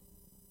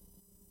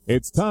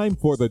It's time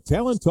for the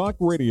Talent Talk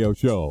Radio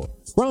Show,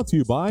 brought to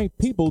you by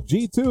People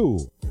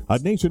G2, a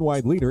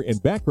nationwide leader in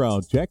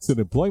background checks and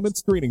employment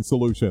screening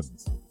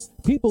solutions.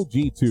 People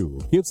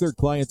G2 gives their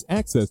clients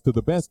access to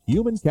the best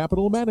human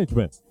capital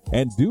management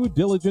and due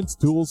diligence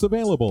tools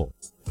available.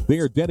 They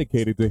are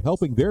dedicated to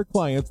helping their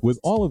clients with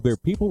all of their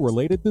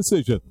people-related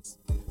decisions.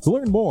 To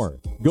learn more,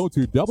 go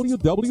to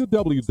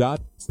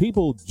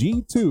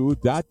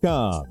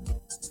www.peopleg2.com.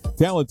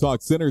 Talent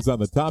Talk centers on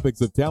the topics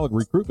of talent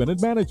recruitment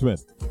and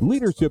management,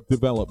 leadership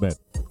development,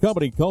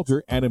 company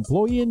culture, and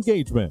employee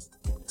engagement.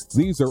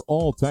 These are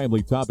all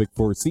timely topics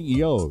for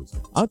CEOs,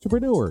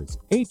 entrepreneurs,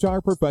 HR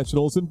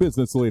professionals, and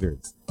business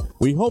leaders.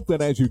 We hope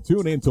that as you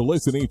tune in to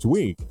listen each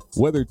week,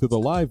 whether to the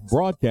live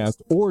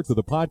broadcast or to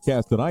the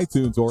podcast on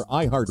iTunes or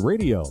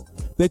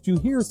iHeartRadio, that you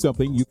hear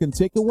something you can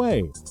take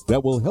away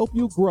that will help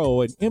you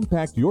grow and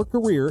impact your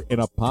career in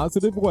a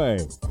positive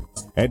way.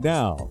 And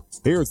now,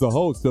 here's the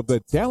host of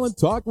the Talent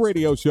Talk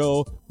Radio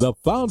Show, the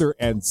founder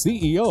and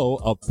CEO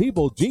of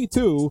People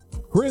G2,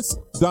 Chris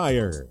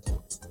Dyer.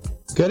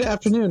 Good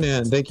afternoon,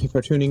 and thank you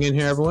for tuning in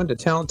here, everyone, to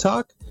Talent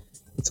Talk.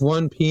 It's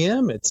 1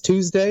 p.m. It's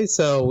Tuesday,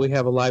 so we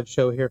have a live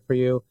show here for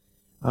you.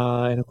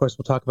 And, of course,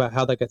 we'll talk about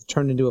how that gets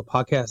turned into a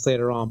podcast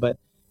later on. But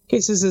in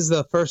case this is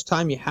the first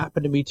time you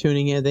happen to be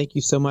tuning in, thank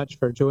you so much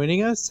for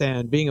joining us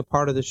and being a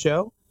part of the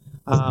show.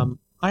 I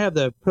have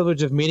the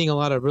privilege of meeting a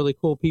lot of really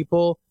cool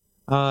people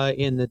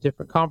in the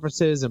different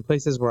conferences and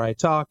places where I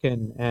talk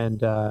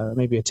and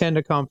maybe attend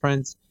a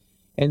conference.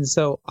 And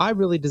so I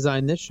really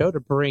designed this show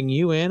to bring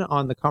you in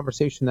on the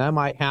conversation that I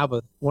might have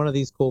with one of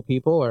these cool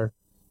people, or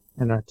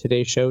in our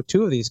today's show,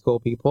 two of these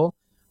cool people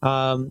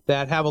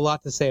that have a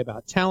lot to say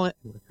about talent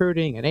and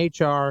recruiting and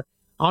HR,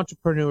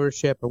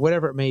 entrepreneurship, or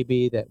whatever it may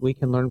be that we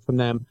can learn from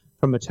them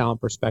from a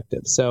talent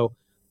perspective. So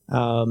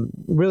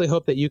really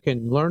hope that you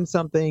can learn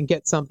something,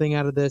 get something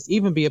out of this,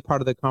 even be a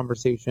part of the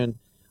conversation.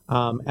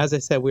 As I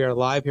said, we are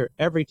live here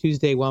every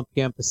Tuesday, 1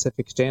 p.m.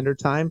 Pacific Standard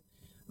Time.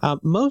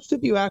 Most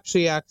of you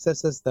actually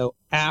access us, though,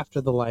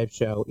 after the live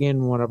show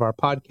in one of our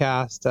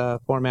podcast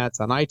formats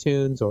on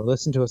iTunes or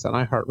listen to us on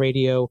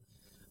iHeartRadio.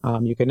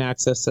 You can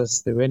access us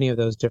through any of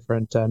those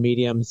different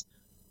mediums.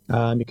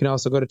 You can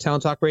also go to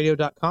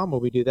talenttalkradio.com where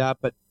we do that.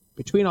 But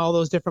between all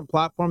those different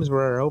platforms,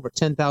 we're over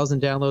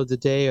 10,000 downloads a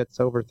day.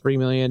 It's over 3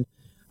 million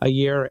a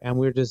year, and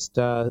we're just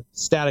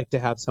ecstatic to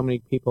have so many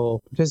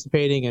people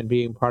participating and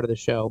being part of the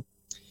show.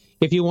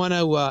 If you want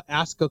to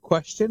ask a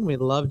question, we'd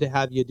love to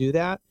have you do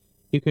that.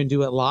 You can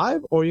do it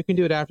live, or you can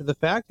do it after the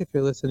fact if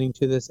you're listening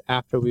to this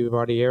after we've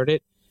already aired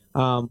it.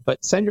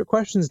 But send your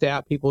questions to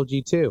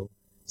 @PeopleG2.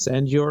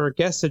 Send your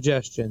guest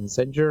suggestions,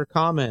 send your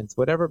comments,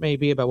 whatever it may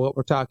be about what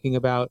we're talking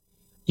about.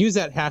 Use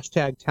that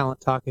hashtag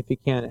Talent Talk if you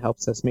can. It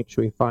helps us make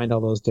sure we find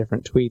all those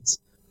different tweets.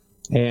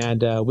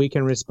 And we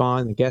can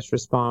respond, the guests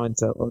respond.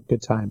 It's a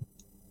good time.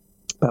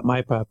 But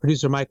my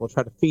producer, Mike, will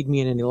try to feed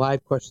me in any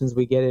live questions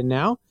we get in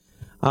now.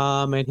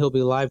 And he'll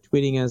be live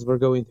tweeting as we're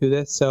going through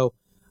this. So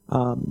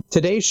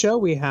today's show,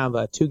 we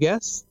have two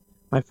guests.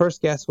 My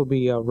first guest will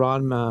be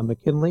Ron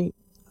McKinley,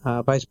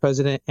 Vice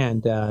President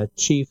and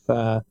Chief.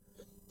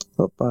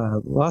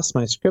 Lost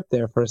my script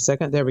there for a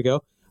second. There we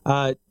go.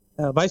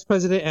 Vice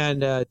President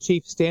and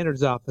Chief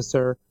Standards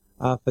Officer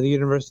for the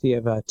University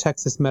of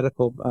Texas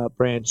Medical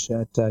Branch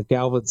at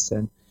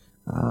Galveston.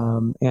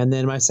 And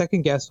then my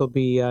second guest will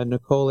be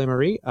Nicole Le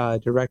Maire,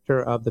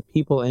 Director of the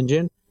People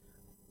Engine.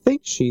 I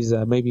think she's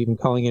maybe even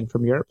calling in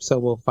from Europe, so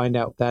we'll find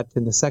out that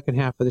in the second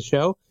half of the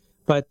show.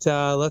 But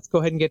let's go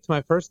ahead and get to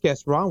my first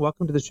guest. Ron,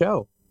 welcome to the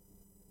show.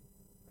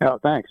 Oh,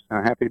 thanks.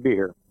 I'm happy to be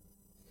here.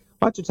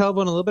 Why don't you tell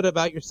everyone a little bit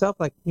about yourself?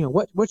 Like,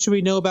 what should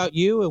we know about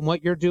you and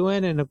what you're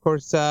doing, and of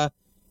course, the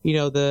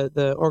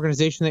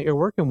organization that you're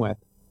working with.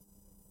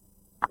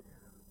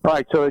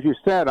 Right. So as you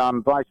said,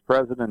 I'm Vice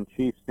President and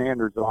Chief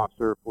Standards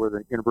Officer for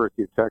the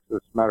University of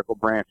Texas Medical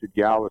Branch at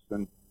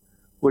Galveston,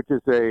 which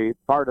is a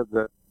part of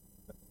the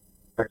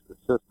Texas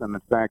system.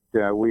 In fact,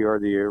 we are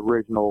the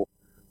original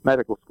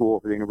medical school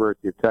for the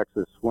University of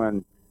Texas.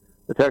 When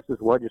the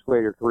Texas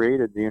legislature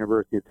created the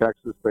University of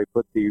Texas, they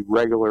put the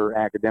regular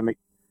academic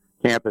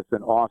campus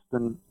in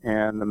Austin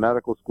and the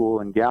medical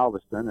school in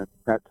Galveston. At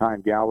that time,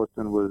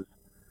 Galveston was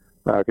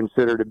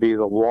considered to be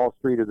the Wall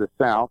Street of the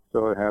South,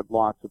 so it had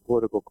lots of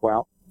political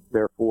clout.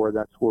 Therefore,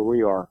 that's where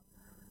we are.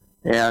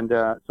 And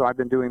so I've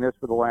been doing this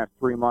for the last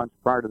 3 months.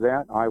 Prior to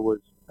that, I was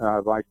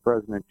Vice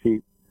President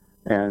Chief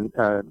and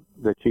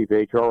the Chief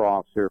HR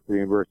Officer for the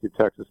University of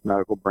Texas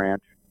Medical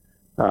Branch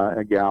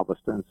at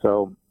Galveston.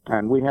 So,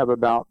 and we have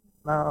about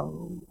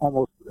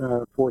almost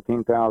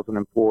 14,000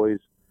 employees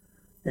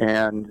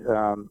and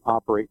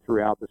operate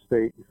throughout the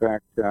state. In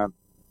fact,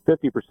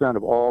 50%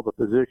 of all the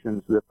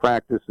physicians that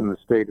practice in the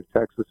state of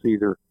Texas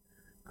either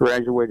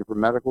graduated from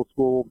medical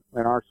school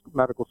in our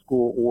medical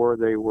school, or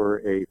they were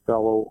a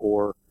fellow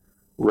or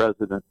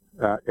resident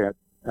at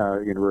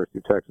University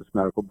of Texas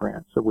Medical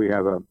Branch. So we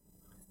have a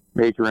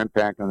major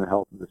impact on the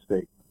health of the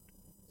state.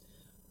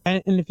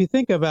 And if you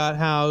think about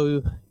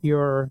how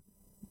you're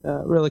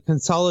really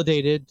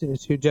consolidated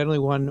to generally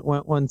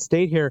one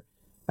state here,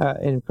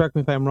 and correct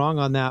me if I'm wrong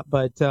on that,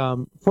 but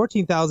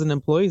 14,000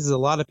 employees is a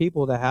lot of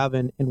people to have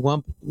in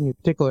one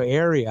particular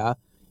area.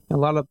 And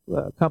a lot of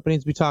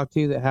companies we talk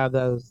to that have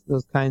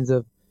those kinds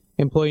of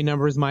employee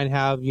numbers might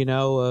have,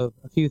 a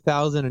few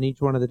thousand in each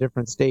one of the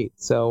different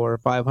states, or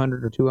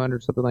 500 or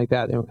 200, something like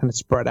that. They're kind of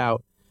spread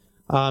out.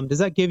 Does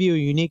that give you a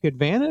unique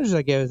advantage? Does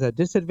that give us a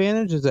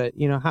disadvantage? Is that,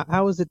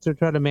 how is it to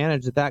try to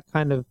manage that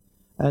kind of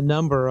a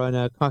number in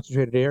a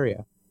concentrated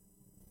area?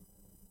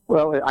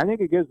 Well, I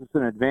think it gives us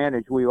an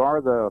advantage. We are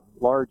the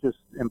largest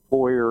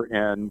employer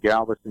in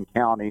Galveston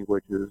County,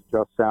 which is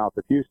just south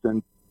of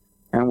Houston,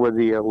 and we're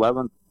the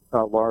 11th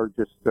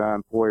largest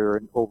employer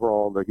in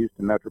overall the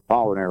Houston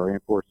metropolitan area.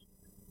 Of course,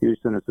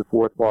 Houston is the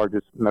 4th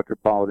largest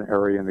metropolitan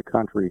area in the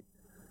country.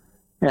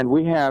 And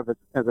we have,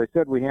 as I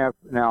said, we have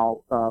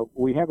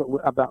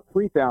about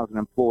 3,000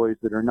 employees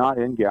that are not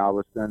in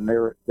Galveston. They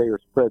are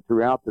spread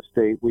throughout the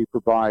state. We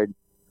provide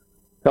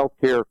health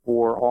care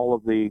for all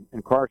of the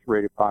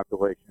incarcerated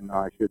population.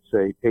 I should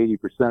say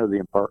 80% of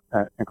the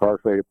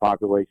incarcerated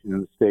population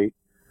in the state.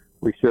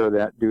 We share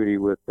that duty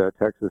with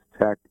Texas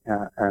Tech,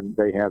 and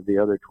they have the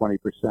other 20%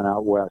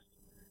 out west.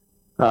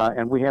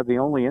 And we have the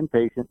only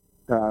inpatient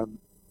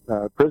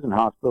prison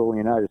hospital in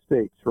the United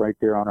States right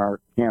there on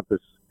our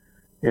campus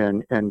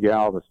in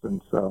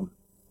Galveston. So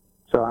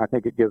I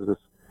think it gives us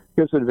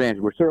an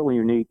advantage. We're certainly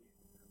unique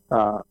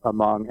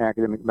among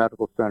academic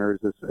medical centers.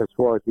 As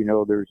far as we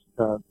know, there's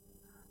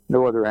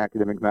no other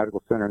academic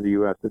medical center in the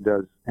U.S.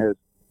 that has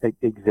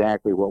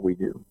exactly what we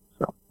do.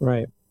 So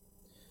right.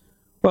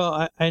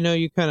 Well, I know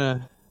you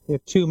have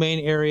two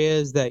main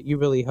areas that you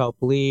really help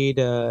lead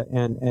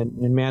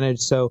and manage.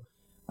 So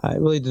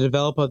really the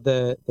development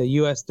of the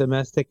U.S.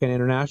 domestic and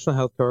international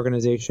healthcare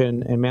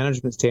organization and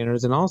management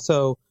standards, and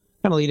also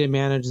kind of lead and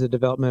manage the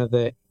development of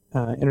the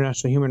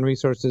international human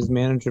resources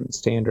management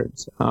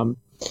standards.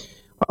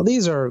 While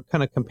these are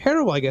kind of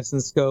comparable, I guess,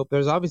 in scope,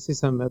 there's obviously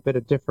a bit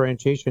of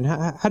differentiation.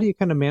 How do you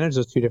kind of manage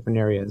those two different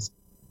areas?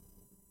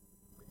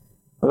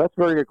 Well, that's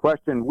a very good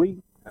question.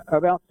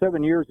 About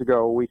 7 years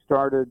ago, we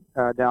started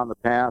down the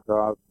path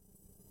of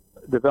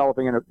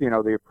developing,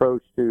 the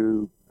approach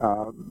to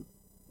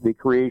the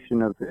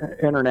creation of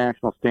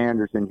international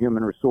standards in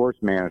human resource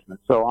management.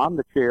 So I'm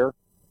the chair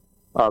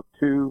of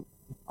two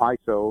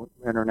ISO,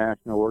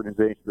 International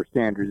Organization for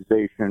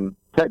Standardization,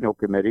 technical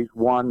committees.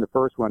 The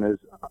first one is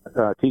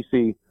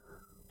TC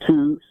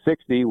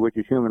 260, which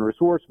is human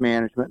resource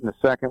management, and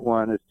the second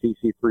one is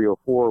TC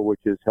 304,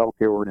 which is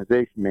healthcare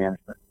organization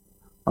management.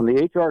 On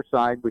the HR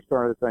side, we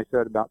started, as I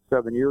said, about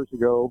 7 years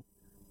ago,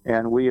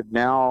 and we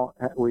now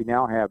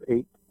have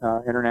 8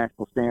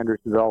 international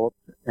standards developed,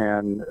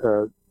 and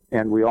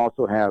we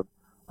also have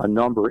a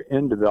number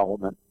in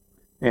development.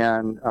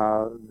 And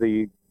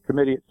the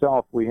committee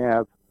itself, we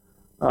have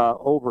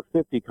over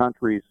 50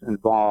 countries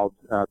involved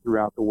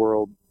throughout the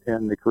world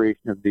in the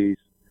creation of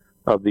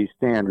these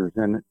standards.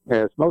 And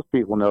as most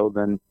people know,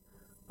 then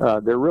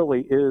there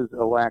really is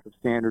a lack of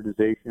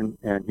standardization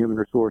and human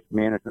resource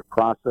management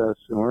process.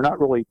 And we're not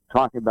really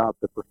talking about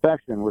the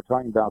profession. We're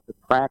talking about the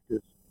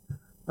practice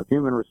of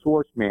human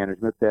resource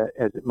management that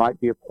as it might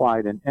be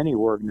applied in any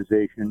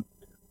organization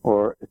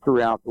or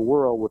throughout the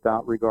world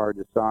without regard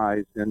to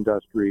size,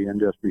 industry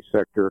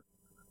sector,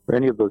 or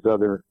any of those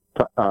other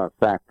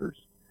factors.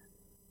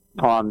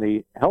 On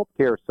the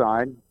healthcare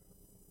side,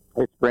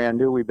 it's brand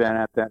new. We've been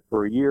at that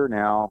for a year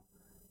now.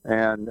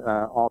 And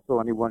also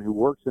anyone who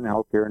works in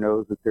healthcare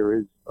knows that there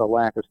is a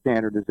lack of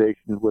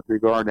standardization with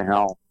regard to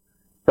how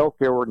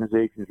healthcare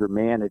organizations are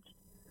managed,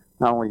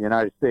 not only in the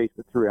United States,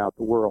 but throughout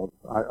the world.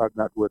 I've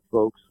met with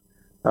folks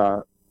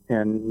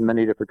in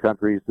many different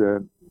countries,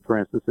 for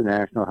instance, the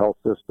National Health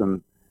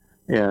System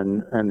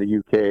in the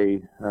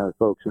UK,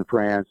 folks in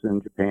France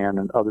and Japan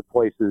and other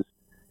places.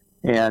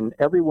 And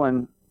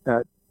everyone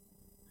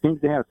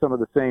seems to have some of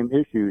the same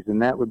issues,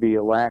 and that would be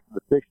a lack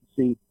of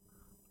efficiency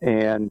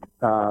and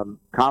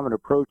common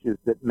approaches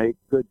that make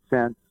good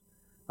sense,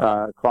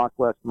 cost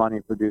less money,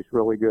 produce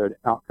really good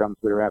outcomes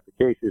that are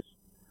efficacious.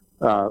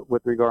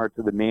 With regard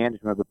to the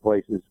management of the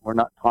places, we're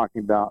not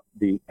talking about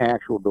the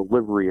actual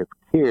delivery of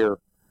care,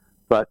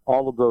 but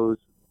all of those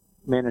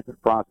management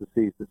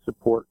processes that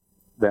support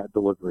that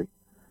delivery.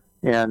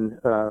 And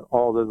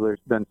although there's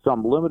been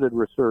some limited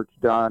research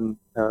done,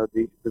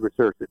 the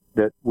research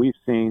that we've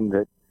seen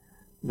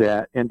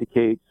that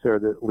indicates, or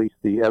that at least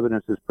the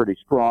evidence is pretty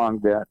strong,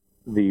 that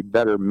the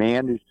better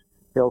managed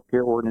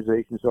healthcare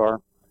organizations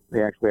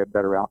they actually have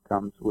better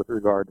outcomes with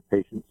regard to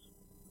patients,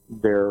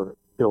 their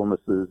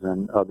illnesses,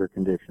 and other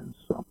conditions.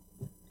 So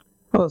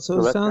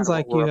it sounds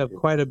like you have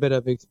quite a bit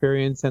of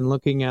experience in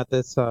looking at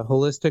this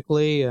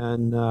holistically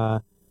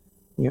and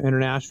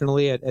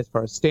internationally as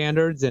far as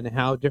standards and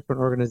how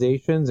different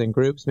organizations and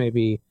groups may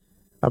be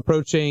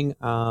approaching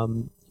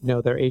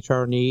their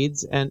HR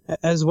needs, and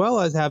as well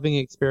as having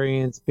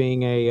experience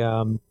being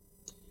a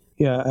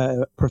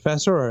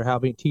professor or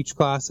helping teach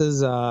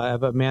classes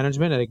of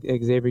management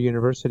at Xavier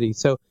University.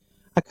 So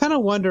I kind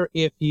of wonder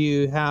if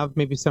you have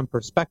maybe some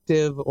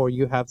perspective or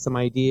you have some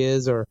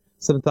ideas or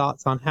some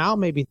thoughts on how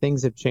maybe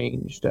things have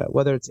changed,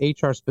 whether it's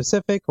HR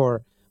specific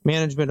or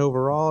management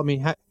overall? I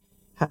mean,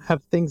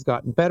 have things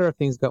gotten better? Have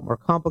things got more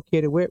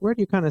complicated? Where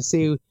do you kind of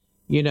see,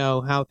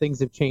 how things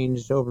have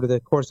changed over the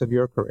course of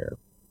your career?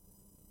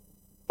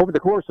 Over the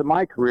course of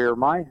my career,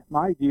 my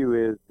view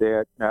is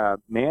that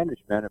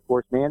management, of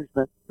course,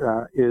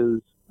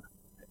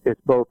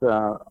 it's both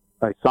a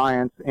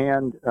science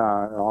and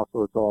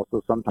it's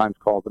also sometimes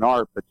called an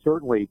art, but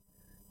certainly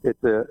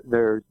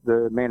there's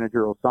the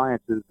managerial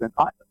sciences, and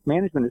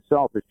management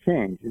itself has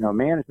changed.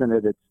 Management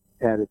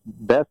at its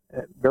best,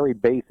 very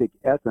basic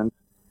essence,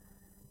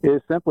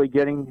 is simply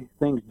getting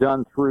things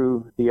done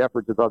through the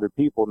efforts of other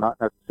people, not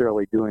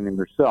necessarily doing them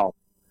yourself.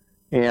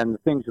 And the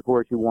things, of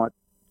course, you want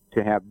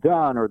to have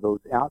done are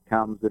those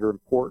outcomes that are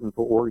important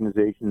for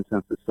organizations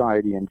and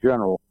society in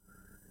general.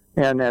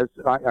 And as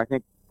I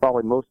think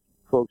probably most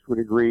folks would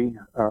agree,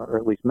 or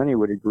at least many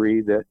would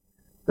agree, that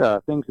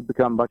things have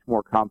become much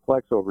more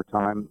complex over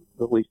time,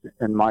 at least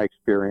in my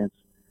experience,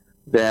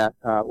 that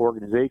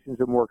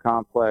organizations are more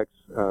complex,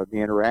 the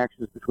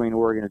interactions between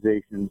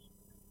organizations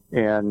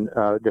and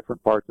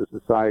different parts of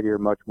society are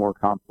much more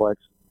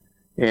complex,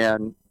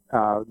 and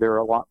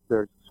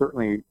there's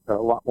certainly a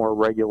lot more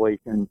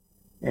regulation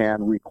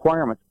and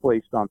requirements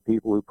placed on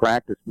people who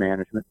practice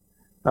management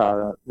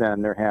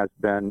than there has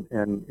been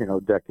in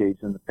decades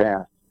in the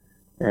past.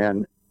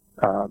 And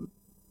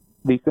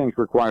these things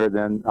require,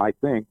 then, I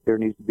think there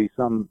needs to be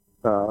some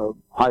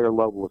higher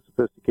level of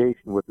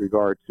sophistication with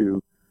regard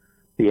to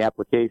the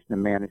application of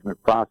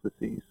management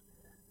processes.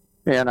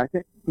 And I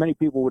think many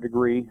people would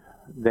agree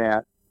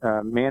that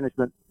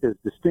management is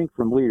distinct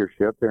from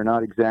leadership. They're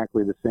not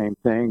exactly the same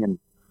thing, and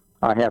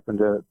I happen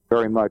to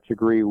very much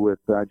agree with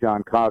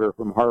John Cotter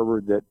from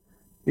Harvard that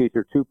these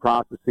are two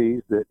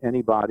processes that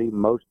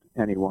most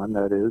anyone,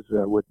 that is,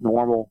 with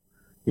normal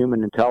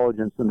human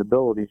intelligence and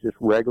abilities, just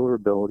regular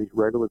abilities,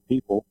 regular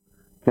people,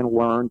 can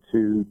learn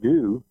to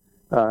do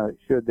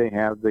should they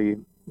have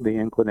the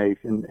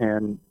inclination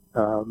and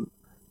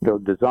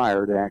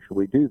desire to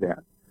actually do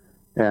that.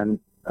 And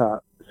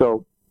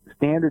so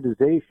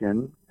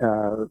standardization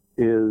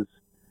is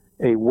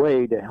a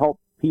way to help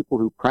people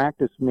who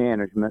practice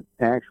management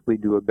actually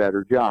do a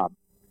better job.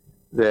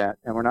 And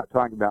we're not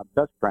talking about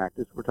best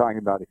practice, we're talking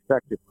about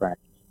effective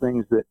practice,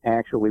 things that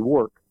actually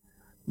work,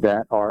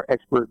 that are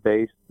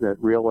expert-based, that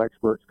real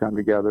experts come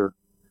together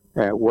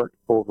and work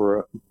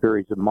over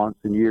periods of months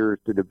and years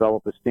to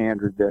develop a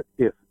standard that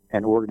if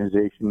an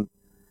organization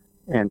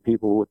and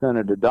people within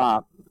it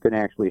adopt, can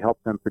actually help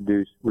them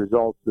produce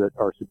results that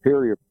are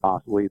superior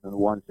possibly than the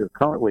ones they're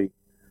currently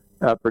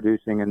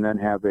producing, and then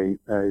have a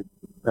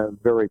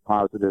very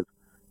positive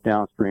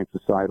downstream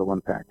societal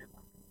impact.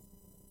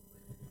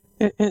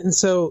 And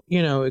so,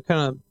 it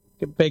kind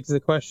of begs the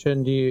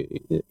question: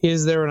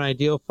 is there an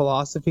ideal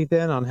philosophy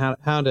then on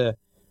how to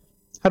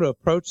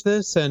approach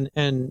this? And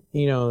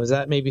is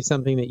that maybe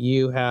something that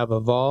you have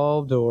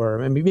evolved, or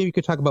maybe you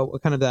could talk about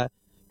what kind of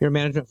your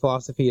management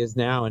philosophy is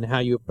now and how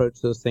you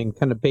approach those things,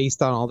 kind of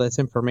based on all this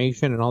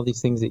information and all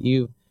these things that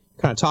you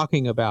kind of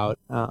talking about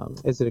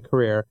as a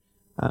career.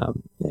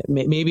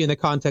 Maybe in the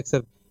context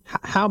of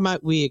how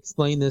might we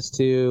explain this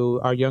to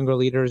our younger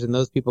leaders and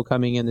those people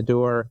coming in the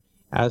door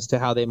as to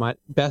how they might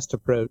best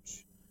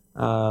approach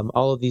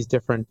all of these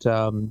different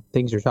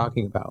things you're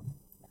talking about?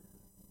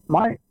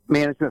 My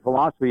management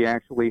philosophy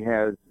actually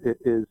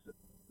is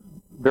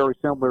very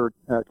similar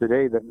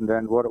today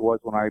than what it was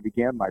when I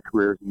began my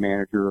career as a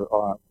manager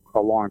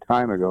a long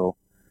time ago.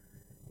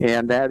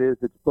 And that is,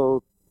 it's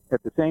both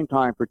at the same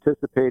time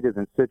participative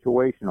and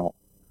situational.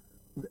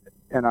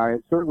 And I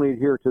certainly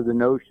adhere to the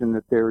notion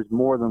that there is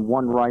more than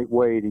one right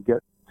way to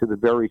get to the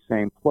very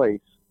same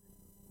place.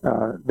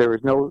 There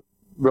is no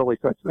really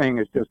such thing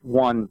as just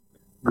one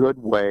good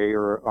way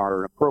or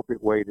an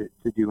appropriate way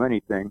to do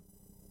anything.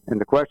 And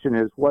the question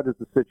is, what is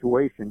the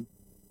situation?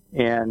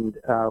 And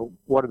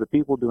what are the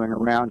people doing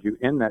around you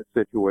in that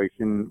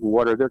situation?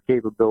 What are their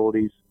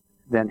capabilities?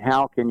 Then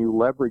how can you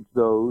leverage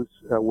those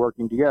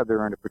working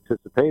together in a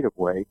participative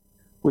way,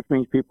 which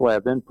means people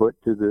have input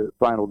to the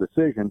final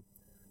decision.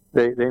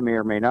 They may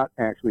or may not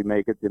actually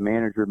make it. The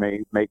manager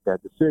may make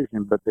that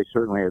decision, but they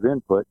certainly have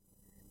input.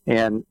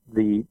 And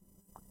the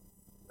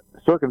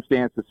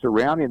circumstances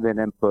surrounding that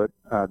input,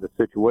 the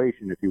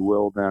situation, if you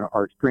will, then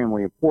are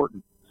extremely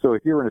important. So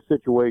if you're in a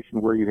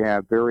situation where you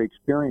have very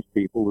experienced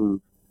people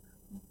who've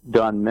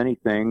done many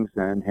things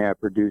and have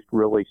produced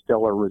really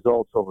stellar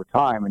results over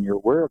time, and you're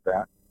aware of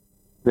that,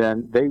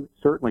 then they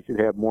certainly should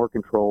have more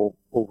control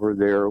over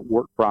their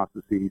work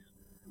processes,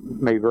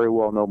 may very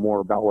well know more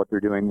about what they're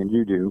doing than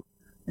you do,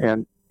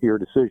 and your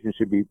decision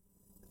should be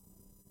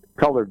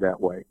colored that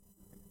way.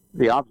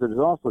 The opposite is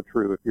also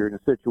true. If you're in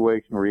a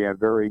situation where you have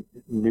very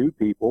new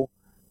people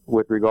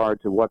with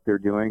regard to what they're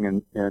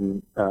doing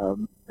and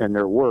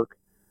their work,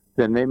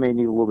 then they may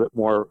need a little bit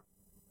more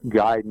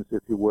guidance,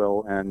 if you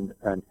will, and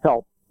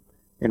help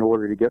in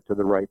order to get to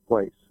the right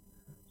place.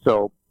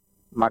 So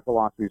my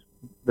philosophy's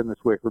been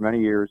this way for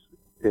many years.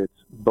 It's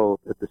both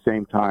at the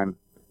same time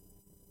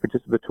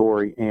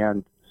participatory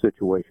and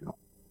situational.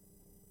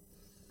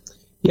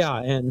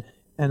 Yeah,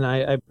 and I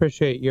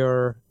appreciate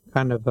your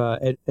kind of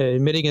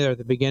admitting it at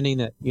the beginning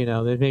that,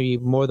 there's maybe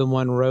more than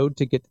one road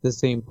to get to the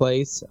same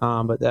place,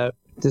 but that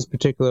this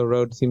particular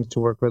road seems to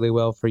work really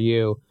well for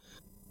you.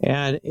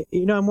 And,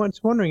 I'm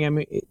just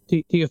wondering,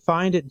 do you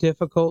find it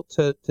difficult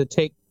to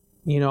take,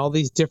 all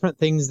these different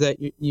things that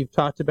you've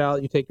talked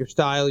about? You take your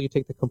style, you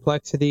take the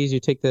complexities, you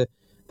take the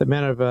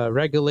amount of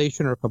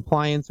regulation or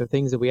compliance or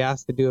things that we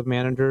ask to do of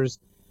managers.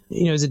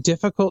 Is it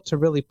difficult to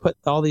really put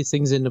all these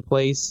things into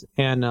place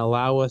and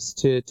allow us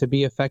to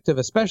be effective,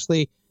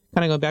 especially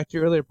kind of going back to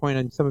your earlier point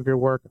on some of your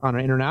work on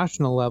an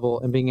international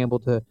level and being able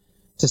to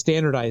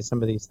standardize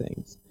some of these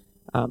things?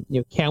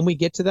 Can we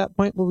get to that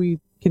point where we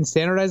can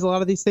standardize a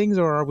lot of these things,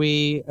 or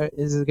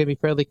is it going to be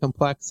fairly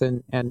complex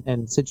and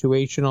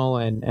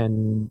situational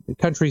and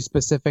country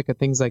specific and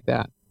things like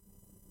that?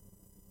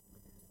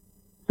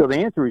 So the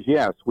answer is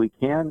yes, we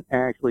can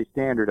actually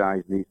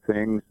standardize these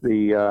things.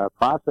 The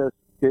process,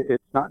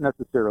 it's not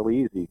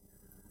necessarily easy.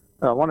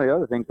 One of the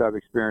other things I've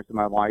experienced in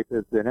my life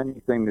is that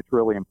anything that's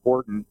really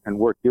important and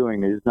worth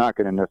doing is not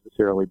going to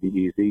necessarily be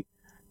easy.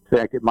 In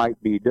fact, it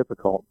might be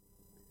difficult.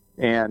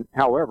 And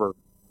however,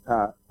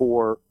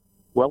 for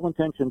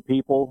well-intentioned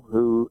people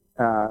who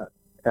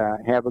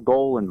have a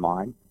goal in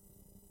mind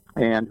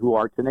and who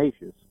are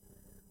tenacious,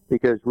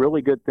 because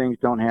really good things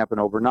don't happen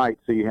overnight,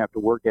 so you have to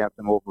work at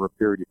them over a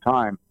period of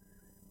time.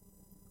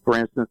 For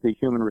instance, the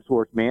human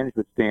resource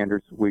management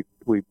standards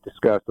we've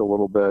discussed a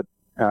little bit.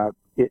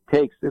 It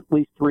takes at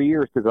least 3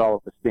 years to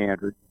develop a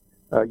standard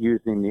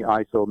using the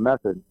ISO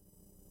method,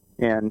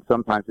 and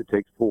sometimes it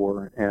takes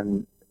 4.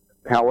 And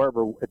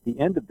however, at the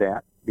end of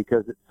that,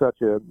 because it's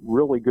such a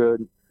really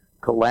good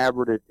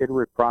collaborative,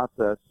 iterative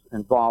process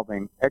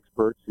involving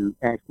experts who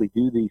actually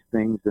do these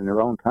things in their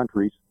own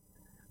countries,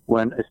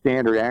 when a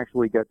standard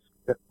actually gets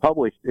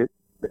published, in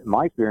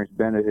my experience,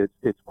 Ben,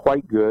 it's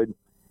quite good,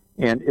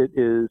 and it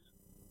is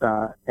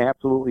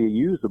absolutely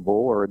usable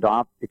or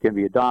it can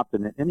be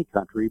adopted in any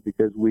country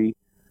because we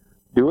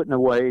do it in a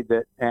way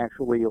that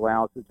actually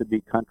allows it to be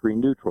country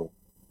neutral.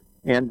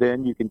 And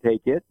then you can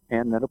take it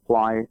and then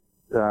apply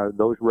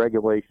those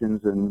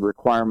regulations and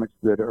requirements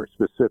that are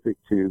specific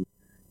to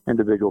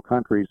individual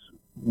countries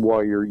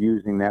while you're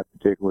using that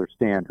particular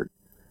standard.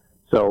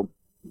 So,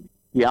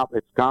 yeah,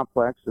 it's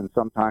complex and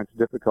sometimes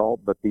difficult,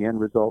 but the end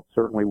result is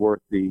certainly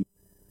worth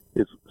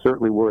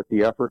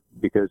the effort,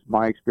 because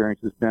my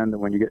experience has been that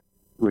when you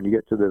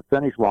get to the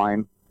finish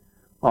line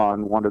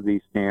on one of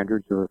these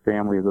standards or a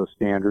family of those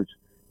standards,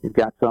 you've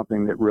got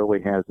something that really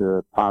has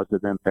a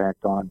positive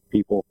impact on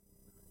people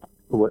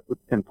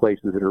in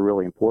places that are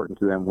really important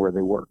to them where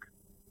they work.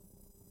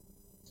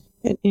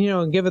 And,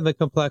 given the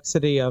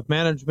complexity of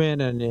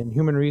management and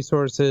human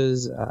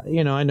resources,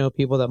 I know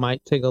people that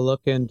might take a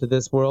look into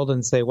this world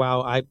and say,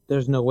 wow,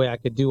 there's no way I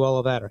could do all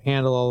of that or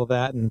handle all of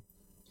that. And,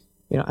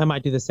 I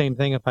might do the same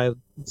thing if I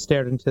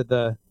stared into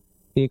the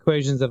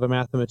equations of a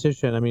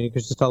mathematician.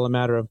 It's just all a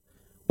matter of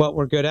what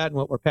we're good at and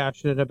what we're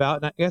passionate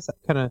about. And I guess that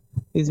kind of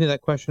leads me to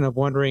that question of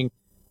wondering,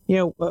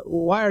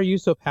 why are you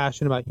so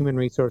passionate about human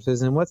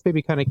resources, and what's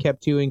maybe kind of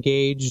kept you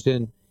engaged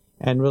and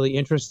really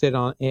interested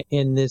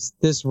in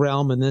this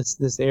realm and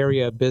this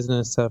area of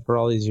business for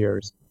all these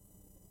years?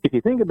 If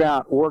you think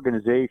about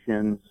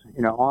organizations,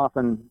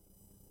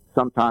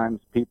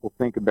 sometimes people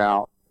think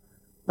about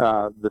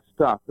the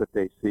stuff that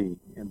they see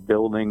in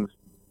buildings,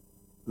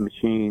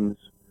 machines,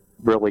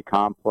 really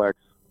complex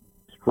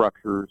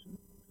structures,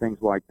 things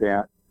like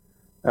that.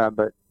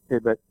 But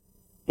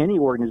any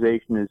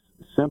organization is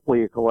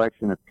simply a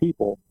collection of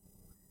people,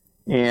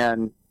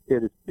 and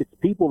it's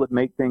people that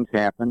make things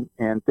happen,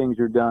 and things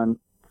are done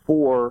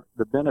for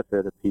the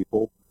benefit of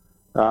people,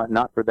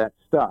 not for that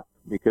stuff.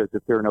 Because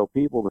if there are no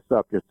people, the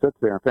stuff just sits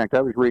there. In fact,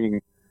 I was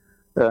reading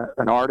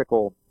an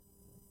article,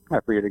 I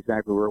forget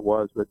exactly where it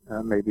was, but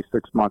maybe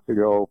 6 months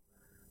ago,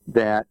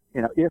 that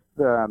if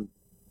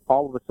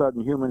all of a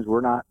sudden humans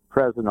were not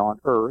present on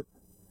Earth,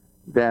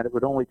 that it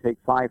would only take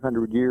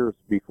 500 years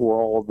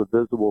before all of the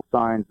visible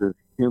signs of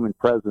human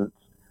presence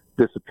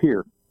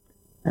disappear.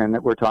 And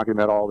that we're talking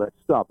about all that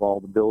stuff, all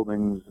the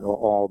buildings,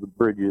 all the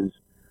bridges,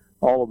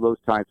 all of those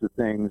types of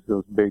things,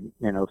 those big,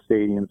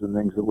 stadiums and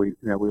things that we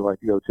like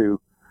to go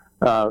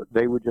to.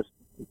 They would just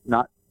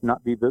not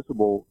be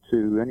visible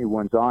to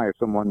anyone's eye if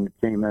someone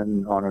came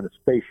in on a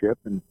spaceship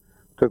and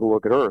took a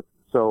look at Earth.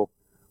 So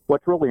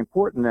what's really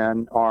important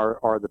then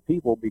are the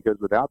people, because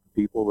without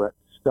the people, that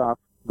stuff,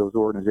 those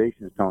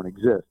organizations don't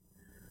exist.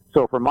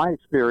 So from my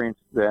experience,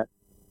 that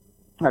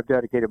I've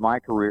dedicated my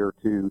career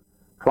to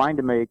trying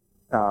to make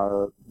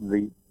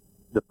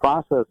the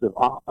process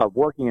of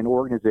working in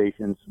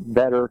organizations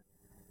better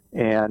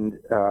and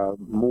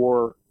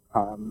more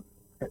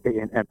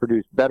and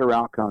produce better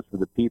outcomes for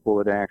the people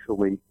that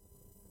actually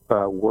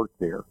work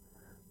there,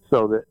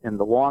 so that in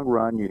the long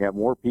run you have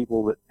more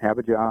people that have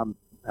a job,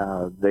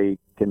 they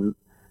can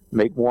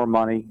make more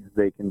money,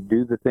 they can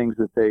do the things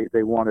that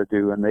they want to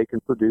do, and they can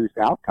produce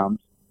outcomes,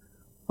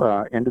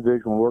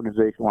 individual and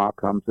organizational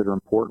outcomes that are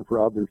important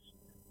for others,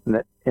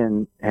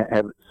 and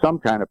have some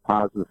kind of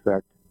positive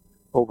effect,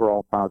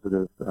 overall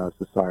positive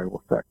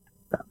societal effect.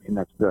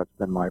 That's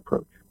been my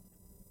approach.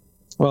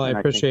 Well, I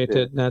appreciate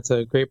it. That's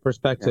a great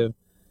perspective.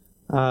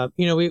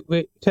 Yeah.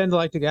 We tend to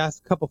like to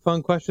ask a couple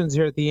fun questions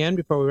here at the end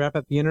before we wrap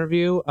up the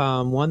interview.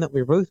 One that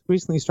we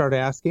recently started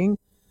asking,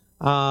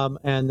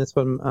 and this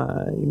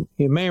one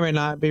you may or may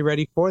not be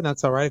ready for, and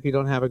that's all right if you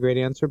don't have a great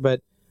answer,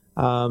 but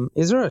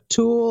is there a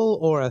tool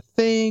or a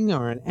thing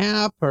or an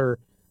app or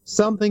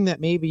something that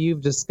maybe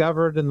you've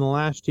discovered in the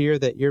last year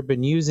that you've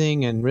been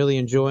using and really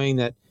enjoying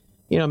that,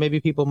 maybe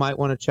people might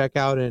want to check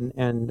out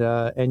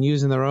and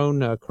use in their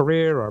own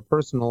career or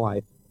personal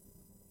life?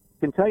 I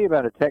can tell you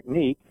about a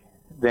technique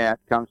that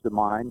comes to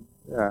mind.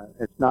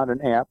 It's not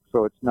an app,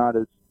 so it's not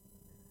as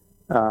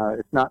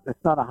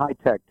it's not a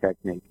high-tech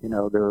technique. There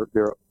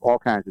are all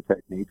kinds of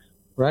techniques.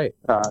 Right.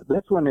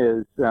 This one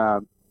is,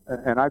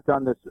 and I've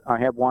done this. I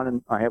have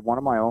one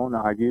of my own.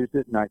 I've used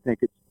it, and I think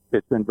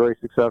it's been very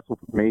successful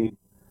for me.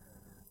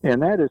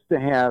 And that is to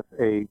have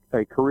a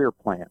career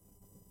plan.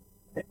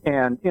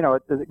 And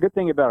the good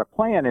thing about a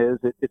plan is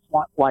it's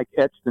not like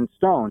etched in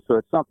stone, so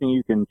it's something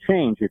you can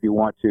change if you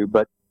want to.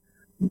 But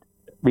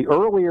the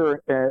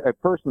earlier a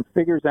person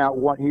figures out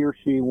what he or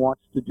she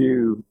wants to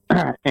do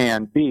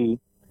and be,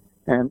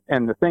 and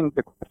the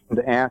question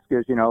to ask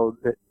is,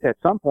 at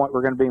some point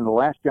we're going to be in the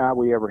last job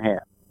we ever had.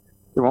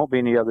 There won't be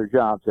any other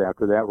jobs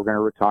after that. We're going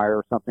to retire,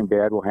 or something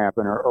bad will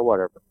happen, or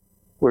whatever.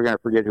 We're going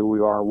to forget who we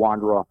are and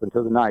wander off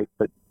into the night.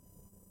 But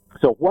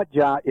so what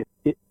job?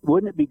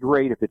 Wouldn't it be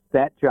great if it's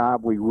that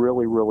job we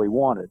really, really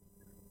wanted?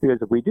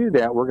 Because if we do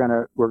that, we're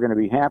going to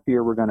be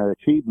happier. We're going to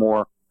achieve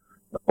more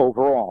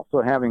overall.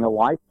 So having a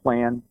life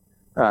plan,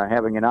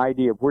 having an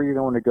idea of where you're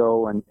going to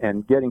go,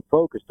 and getting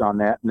focused on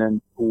that, and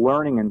then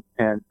learning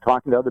and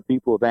talking to other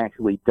people who have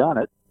actually done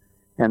it,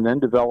 and then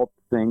develop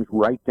things,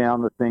 write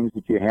down the things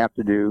that you have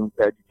to do,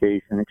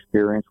 education,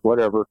 experience,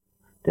 whatever,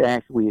 to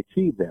actually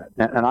achieve that.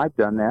 And I've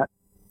done that.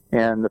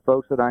 And the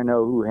folks that I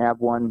know who have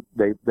one,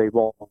 they've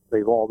all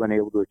been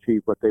able to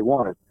achieve what they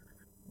wanted.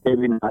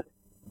 Maybe not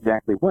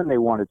exactly when they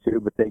wanted to,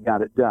 but they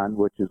got it done,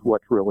 which is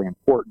what's really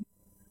important.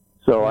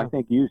 So I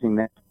think using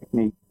that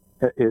technique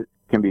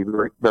can be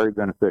very, very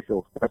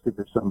beneficial, especially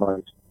for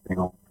somebody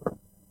starting off.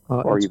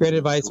 It's great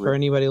advice for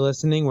anybody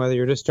listening, whether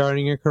you're just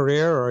starting your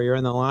career or you're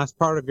in the last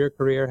part of your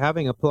career.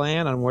 Having a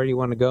plan on where you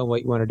want to go and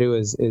what you want to do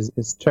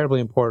is terribly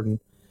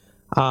important.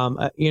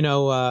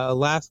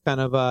 Last kind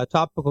of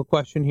topical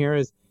question here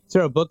is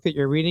there a book that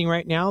you're reading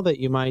right now that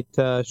you might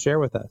share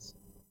with us?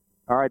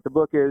 All right. The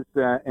book is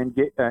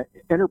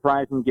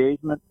Enterprise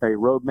Engagement, a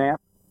Roadmap.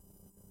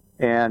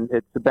 And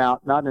it's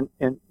about not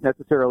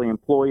necessarily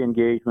employee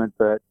engagement,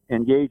 but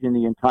engaging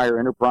the entire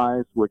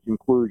enterprise, which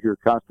includes your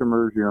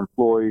customers, your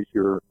employees,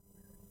 your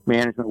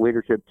management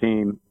leadership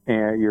team,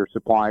 and your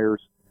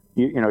suppliers,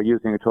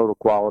 using a total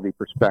quality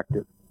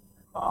perspective.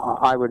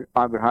 I would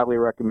highly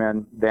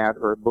recommend that,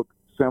 or a book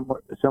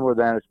similar to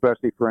that,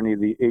 especially for any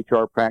of the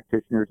HR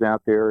practitioners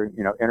out there.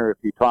 If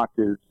you talk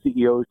to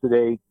CEOs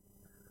today,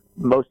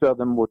 most of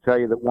them will tell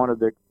you that one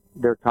of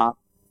their top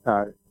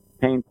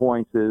pain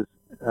points is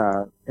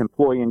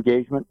employee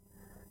engagement.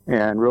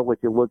 And really, if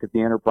you look at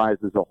the enterprise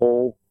as a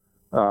whole,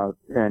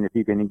 and if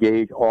you can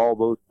engage all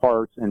those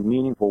parts in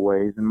meaningful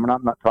ways, and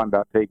I'm not talking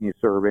about taking a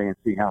survey and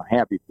see how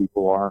happy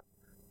people are,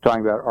 I'm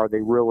talking about, are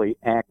they really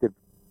active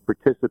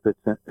participants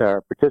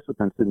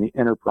in the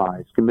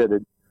enterprise,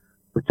 committed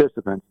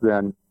participants,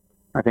 then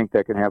I think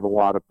that can have a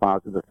lot of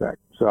positive effect.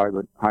 So I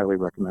would highly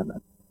recommend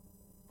that.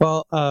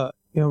 Well,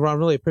 Ron,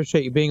 really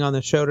appreciate you being on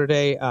the show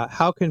today.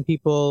 How can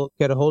people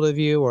get a hold of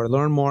you or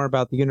learn more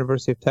about the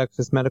University of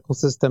Texas medical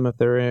system if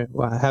they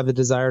have the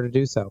desire to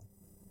do so?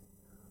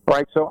 All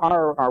right. So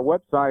our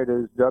website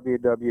is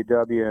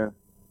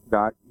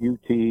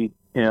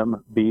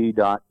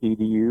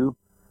www.utmb.edu,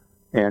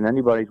 and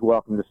anybody's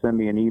welcome to send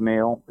me an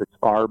email. It's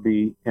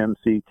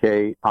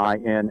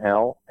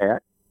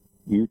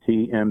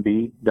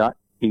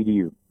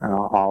rbmckinl@utmb.edu, and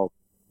I'll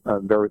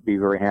be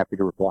very happy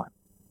to reply.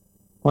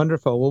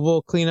 Wonderful. Well,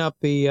 we'll clean up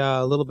the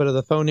little bit of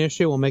the phone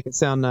issue. We'll make it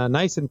sound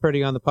nice and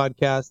pretty on the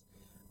podcast.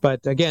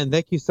 But again,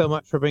 thank you so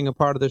much for being a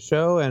part of the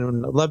show,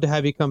 and I'd love to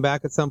have you come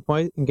back at some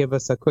point and give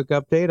us a quick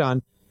update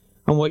on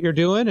what you're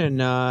doing. And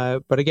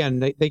but again,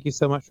 thank you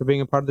so much for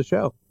being a part of the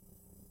show.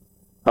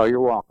 Oh, you're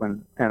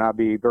welcome, and I'll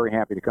be very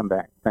happy to come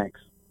back. Thanks.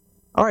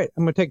 All right,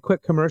 I'm going to take a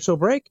quick commercial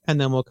break, and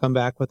then we'll come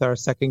back with our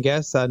second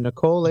guest,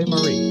 Nicole Le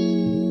Maire.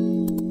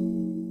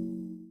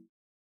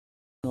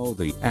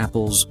 The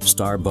Apples,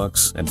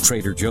 Starbucks, and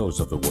Trader Joe's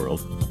of the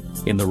world.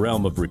 In the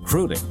realm of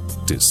recruiting,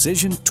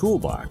 Decision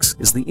Toolbox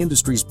is the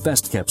industry's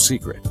best-kept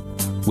secret.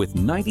 With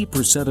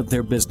 90% of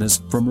their business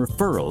from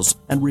referrals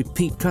and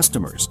repeat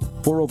customers.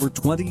 For over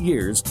 20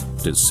 years,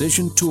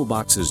 Decision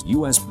Toolbox's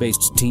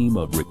U.S.-based team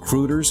of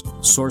recruiters,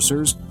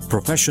 sourcers,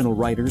 professional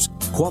writers,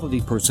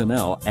 quality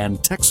personnel,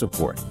 and tech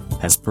support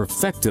has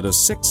perfected a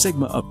Six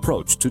Sigma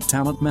approach to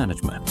talent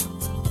management.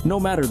 No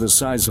matter the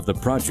size of the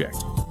project,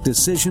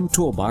 Decision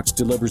Toolbox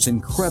delivers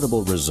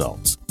incredible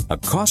results. A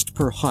cost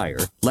per hire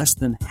less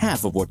than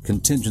half of what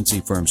contingency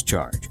firms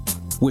charge,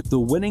 with the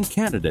winning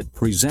candidate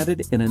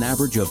presented in an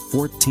average of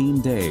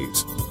 14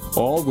 days,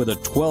 all with a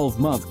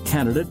 12-month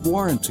candidate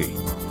warranty.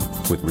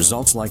 With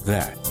results like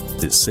that,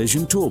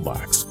 Decision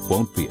Toolbox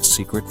won't be a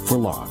secret for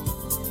long.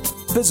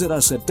 Visit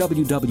us at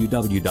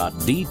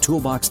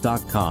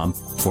www.dtoolbox.com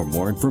for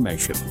more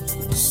information.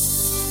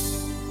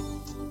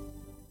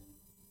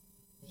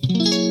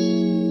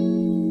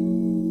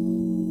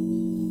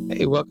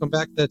 Hey, welcome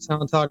back to the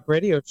Talent Talk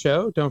Radio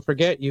Show. Don't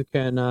forget, you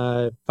can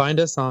find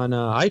us on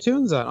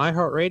iTunes, on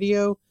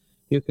iHeartRadio.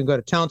 You can go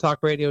to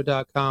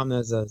talenttalkradio.com.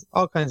 There's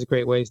all kinds of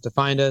great ways to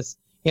find us,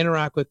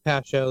 interact with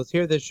past shows,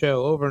 hear this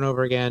show over and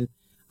over again.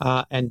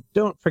 And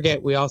don't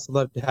forget, we also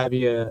love to have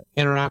you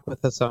interact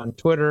with us on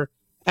Twitter,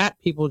 at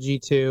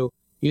PeopleG2.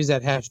 Use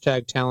that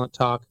hashtag Talent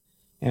Talk,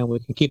 and we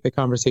can keep the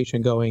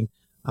conversation going.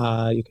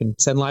 You can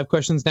send live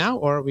questions now,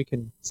 or we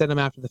can send them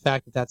after the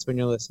fact if that's when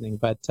you're listening.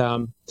 But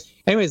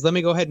anyways, let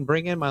me go ahead and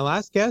bring in my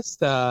last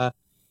guest.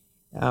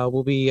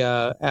 We'll be,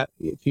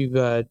 if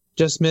you've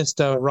just missed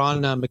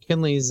Ron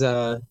McKinley's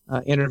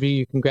interview,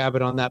 you can grab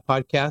it on that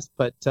podcast.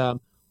 But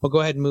we'll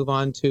go ahead and move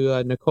on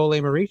to Nicole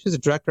Le Maire. She's a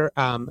director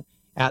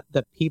at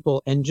the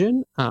People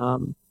Engine.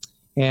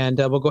 And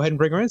we'll go ahead and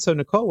bring her in. So,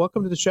 Nicole,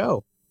 welcome to the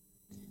show.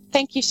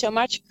 Thank you so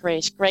much,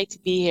 Chris. Great to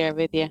be here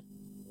with you.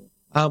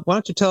 Why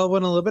don't you tell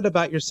everyone a little bit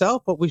about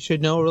yourself, what we should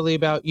know really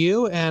about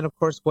you, and, of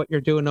course, what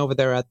you're doing over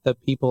there at the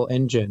People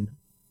Engine.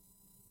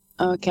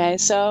 Okay,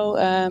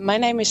 so my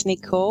name is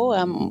Nicole.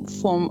 I'm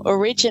from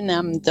origin,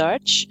 I'm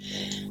Dutch,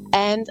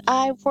 and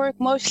I work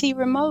mostly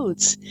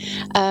remote.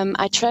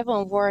 I travel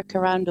and work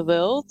around the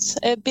world,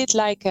 a bit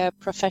like a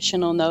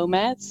professional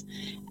nomad.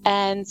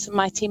 And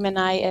my team and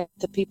I at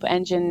the People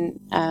Engine,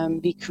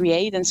 we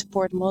create and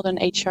support modern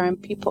HR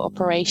and people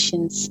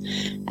operations,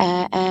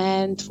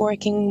 and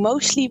working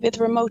mostly with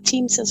remote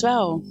teams as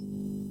well.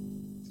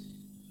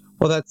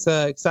 Well, that's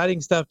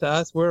exciting stuff to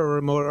us. We're a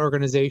remote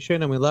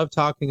organization, and we love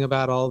talking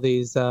about all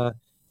these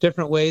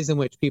different ways in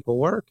which people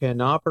work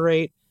and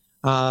operate.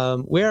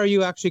 Where are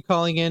you actually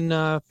calling in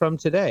from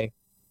today?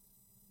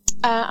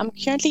 I'm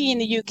currently in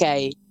the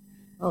UK.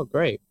 Oh,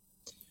 great.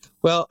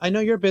 Well, I know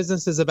your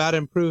business is about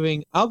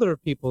improving other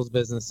people's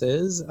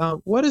businesses.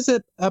 What is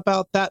it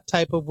about that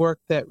type of work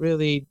that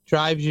really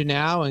drives you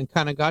now and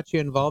kind of got you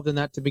involved in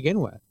that to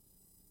begin with?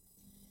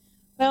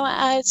 Well,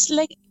 it's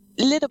like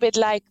a little bit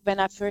like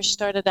when I first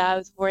started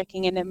out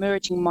working in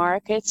emerging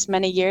markets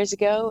many years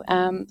ago.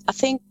 I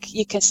think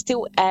you can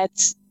still add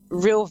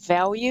real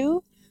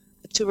value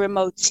to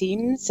remote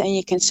teams, and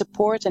you can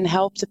support and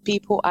help the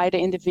people either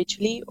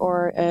individually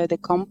or the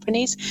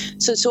companies.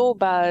 So it's all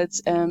about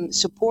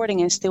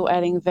supporting and still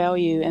adding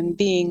value and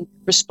being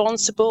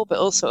responsible but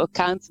also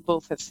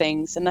accountable for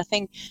things. And I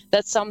think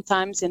that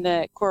sometimes in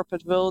the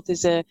corporate world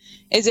is a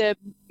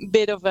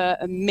bit of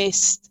a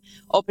missed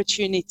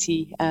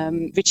opportunity,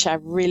 which I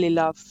really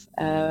love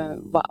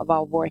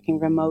while working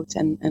remote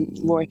and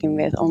working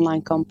with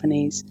online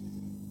companies.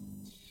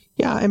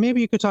 Yeah, and maybe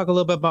you could talk a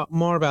little bit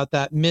more about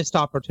that missed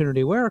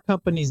opportunity. Where are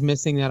companies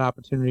missing that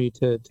opportunity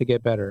to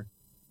get better?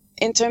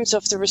 In terms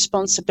of the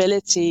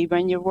responsibility,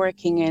 when you're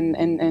working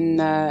in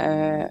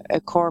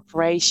a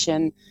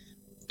corporation,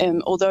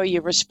 although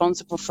you're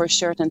responsible for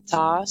certain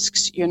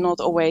tasks, you're not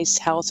always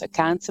held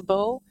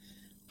accountable.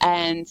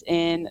 And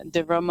in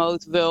the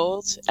remote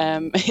world,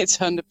 it's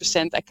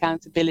 100%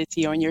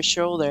 accountability on your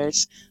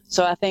shoulders.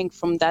 So I think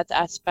from that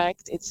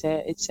aspect, it's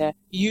a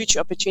huge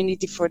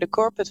opportunity for the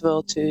corporate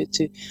world to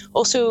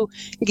also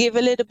give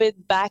a little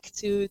bit back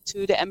to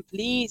the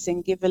employees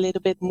and give a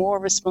little bit more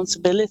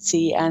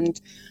responsibility. And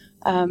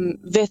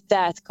with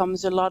that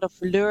comes a lot of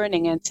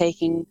learning and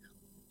taking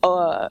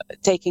up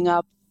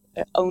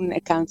own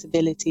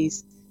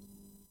accountabilities.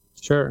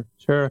 Sure.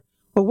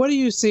 Well, what do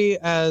you see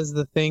as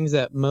the things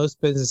that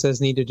most businesses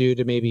need to do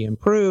to maybe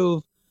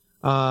improve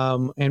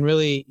and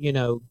really,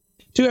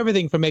 do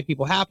everything from make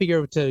people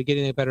happier to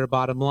getting a better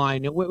bottom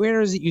line?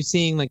 Where is it you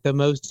seeing like the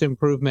most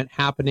improvement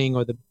happening,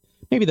 or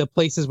maybe the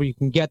places where you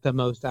can get the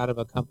most out of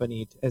a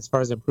company as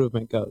far as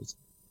improvement goes?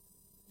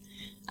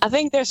 I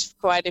think there's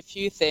quite a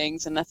few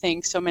things, and I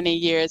think so many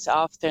years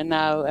after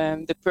now,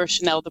 the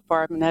personnel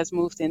department has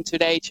moved into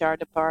the HR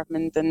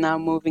department and now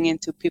moving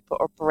into people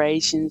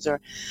operations or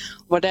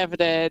whatever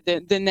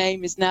the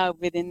name is now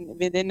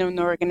within an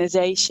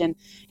organization.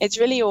 It's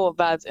really all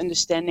about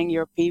understanding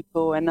your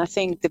people, and I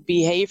think the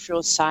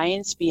behavioral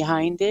science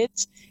behind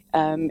it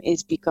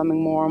is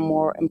becoming more and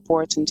more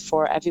important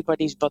for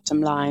everybody's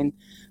bottom line,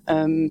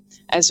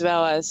 as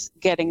well as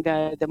getting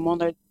the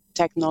modern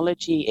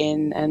technology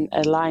in and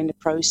align the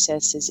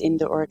processes in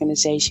the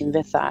organization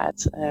with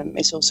that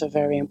is also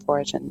very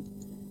important.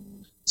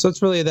 So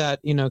it's really that,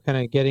 kind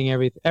of getting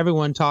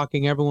everyone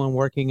talking, everyone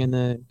working in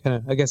the kind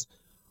of, I guess,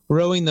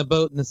 rowing the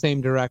boat in the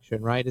same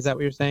direction, right? Is that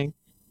what you're saying?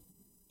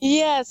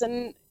 Yes,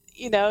 and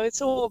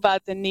it's all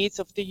about the needs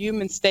of the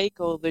human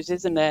stakeholders,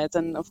 isn't it?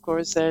 And of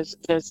course, there's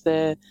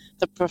the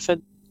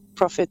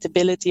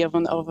profitability of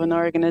an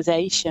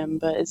organization,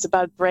 but it's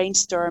about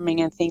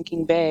brainstorming and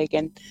thinking big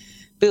and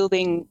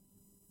building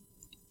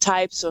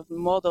types of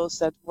models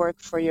that work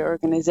for your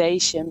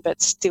organization,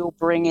 but still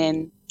bring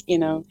in,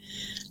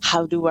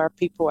 how do our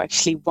people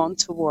actually want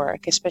to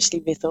work, especially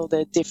with all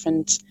the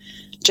different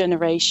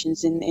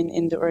generations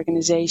in the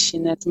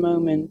organization at the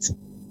moment.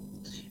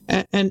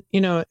 And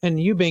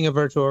you being a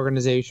virtual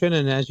organization,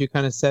 and as you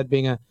kind of said,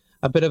 being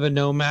a bit of a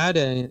nomad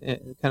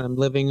and kind of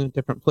living in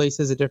different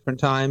places at different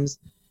times,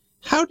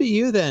 how do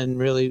you then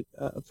really,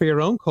 for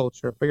your own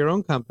culture, for your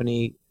own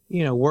company,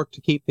 work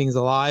to keep things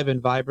alive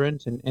and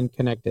vibrant and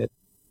connected?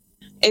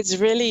 It's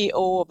really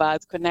all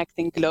about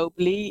connecting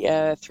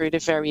globally through the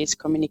various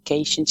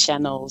communication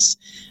channels.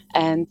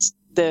 And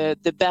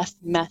the best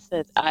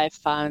method I've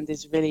found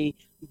is really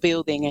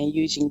building and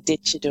using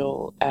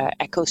digital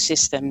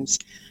ecosystems,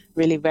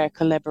 really where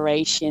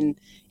collaboration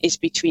is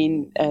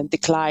between the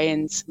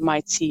client,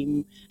 my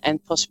team,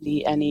 and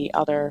possibly any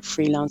other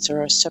freelancer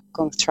or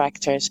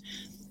subcontractors,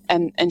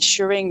 and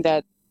ensuring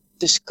that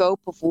the scope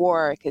of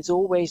work is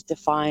always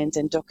defined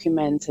and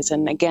documented.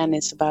 And again,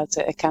 it's about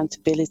the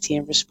accountability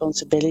and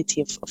responsibility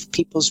of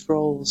people's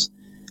roles.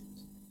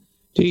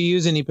 Do you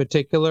use any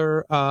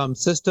particular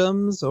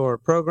systems or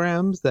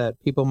programs that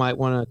people might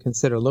want to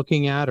consider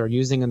looking at or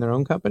using in their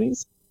own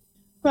companies?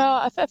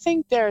 Well, I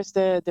think there's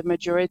the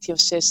majority of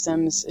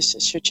systems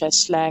such as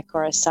Slack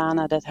or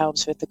Asana that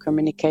helps with the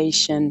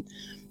communication.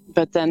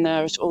 But then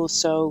there's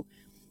also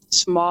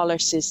smaller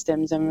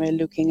systems, and we're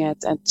looking at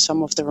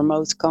some of the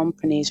remote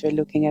companies. We're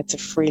looking at the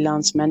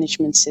freelance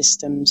management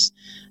systems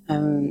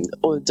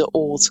or the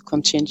old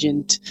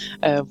contingent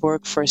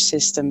workforce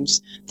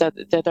systems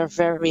that are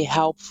very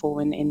helpful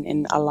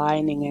in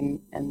aligning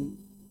and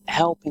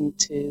helping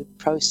to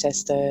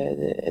process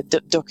the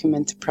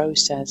document the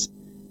process.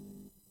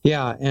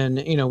 Yeah,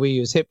 and we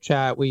use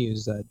HipChat, we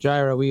use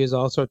Jira, we use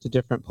all sorts of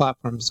different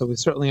platforms, so we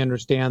certainly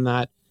understand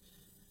that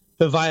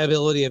the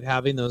viability of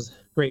having those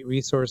great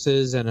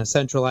resources and a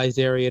centralized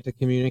area to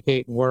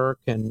communicate and work.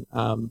 And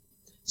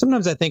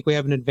sometimes I think we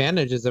have an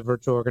advantage as a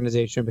virtual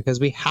organization because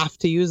we have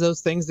to use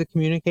those things to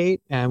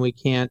communicate, and we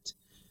can't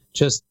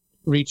just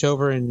reach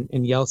over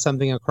and yell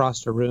something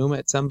across the room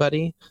at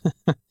somebody,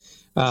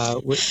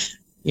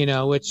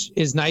 which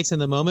is nice in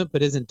the moment,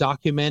 but isn't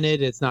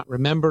documented. It's not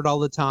remembered all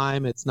the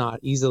time. It's not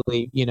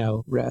easily,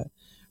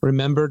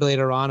 remembered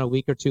later on, a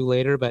week or two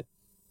later. But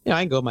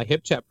I can go to my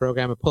HipChat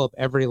program and pull up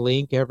every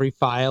link, every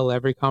file,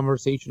 every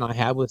conversation I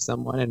have with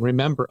someone and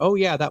remember, oh,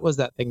 yeah, that was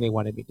that thing they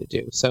wanted me to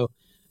do. So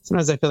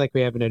sometimes I feel like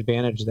we have an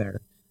advantage there.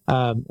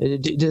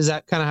 Does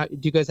that do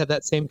you guys have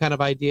that same kind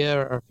of idea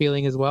or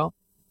feeling as well?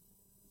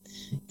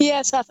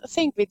 Yes, I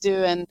think we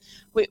do, and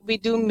we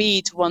do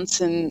meet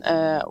once in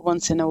a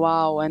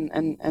while, and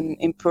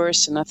in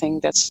person. I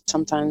think that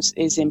sometimes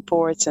is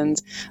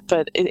important,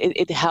 but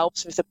it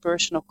helps with the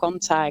personal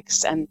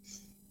contacts, and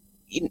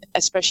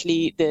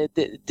especially the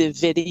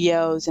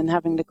videos and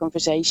having the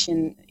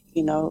conversation,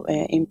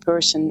 in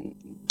person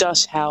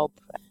does help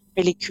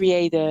really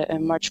create a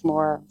much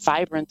more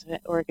vibrant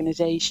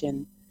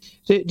organization.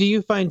 Do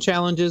you find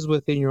challenges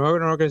within your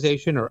own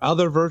organization or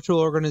other virtual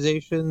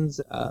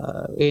organizations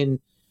in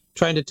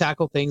trying to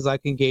tackle things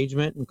like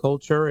engagement and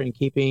culture and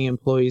keeping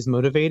employees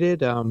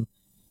motivated?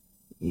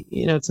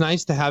 It's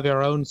nice to have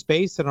our own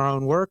space and our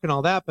own work and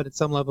all that, but at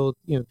some level,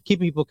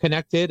 keeping people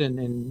connected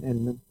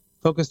and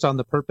focused on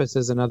the purpose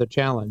is another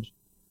challenge.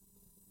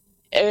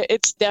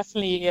 It's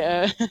definitely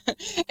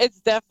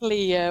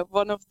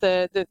one of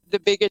the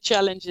bigger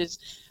challenges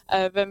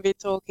when we're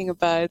talking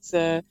about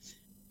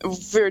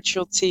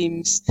virtual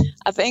teams.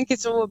 I think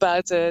it's all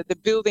about the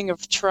building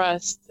of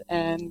trust,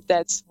 and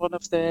that's one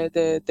of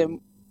the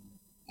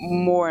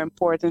more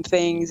important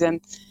things.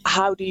 And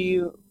how do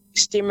you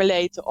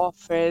stimulate the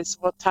office?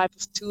 What type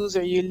of tools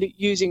are you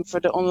using for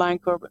the online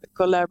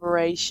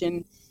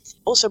collaboration?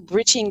 Also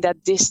bridging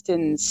that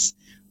distance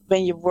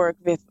when you work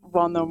with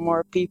one or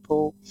more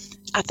people.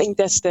 I think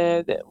that's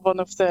one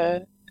of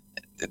the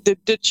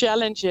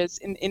challenges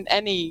in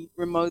any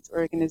remote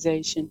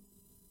organization.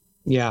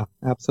 Yeah,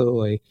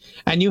 absolutely.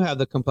 And you have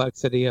the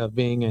complexity of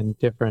being in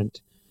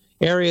different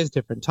areas,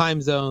 different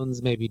time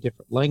zones, maybe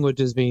different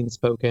languages being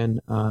spoken.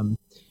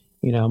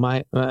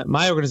 My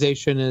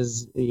organization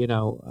is, a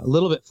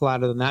little bit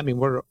flatter than that. I mean,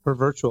 we're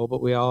virtual,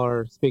 but we all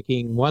are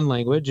speaking one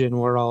language and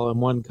we're all in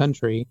one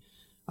country,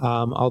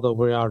 although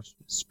we are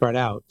spread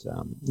out.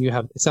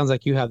 It sounds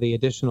like you have the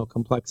additional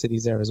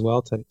complexities there as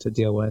well to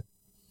deal with.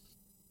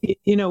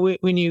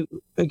 When you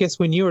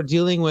are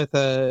dealing with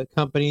a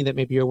company that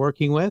maybe you're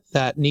working with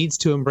that needs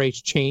to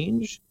embrace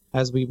change,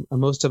 as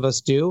most of us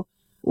do,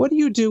 what do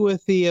you do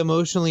with the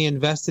emotionally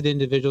invested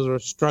individuals who are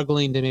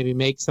struggling to maybe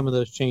make some of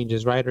those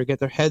changes, right, or get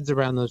their heads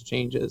around those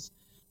changes?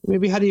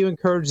 Maybe how do you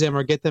encourage them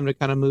or get them to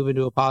kind of move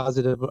into a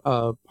positive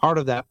part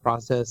of that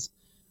process,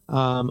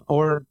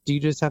 or do you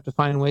just have to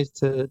find ways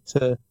to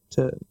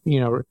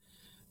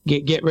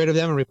get rid of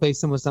them and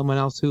replace them with someone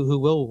else who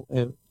will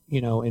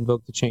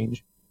invoke the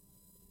change?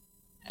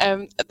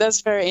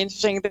 That's very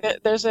interesting.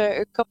 There's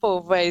a couple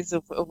of ways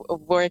of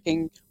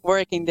working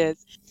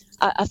this.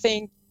 I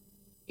think,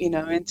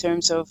 in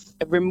terms of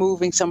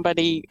removing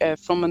somebody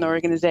from an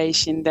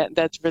organization,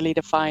 that's really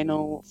the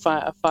final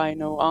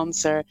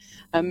answer.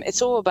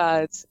 It's all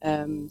about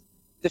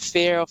the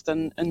fear of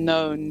the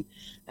unknown.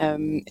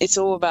 It's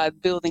all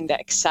about building the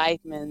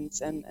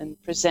excitement and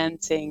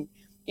presenting.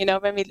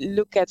 When we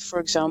look at, for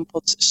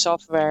example,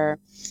 software,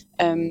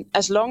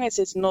 as long as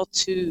it's not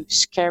too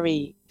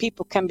scary,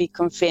 people can be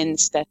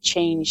convinced that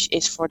change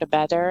is for the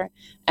better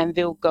and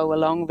will go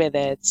along with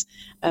it.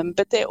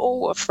 But they're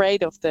all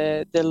afraid of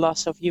the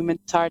loss of human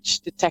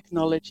touch, the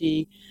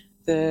technology,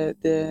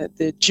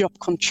 the job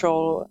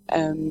control,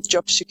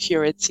 job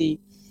security,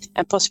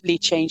 and possibly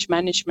change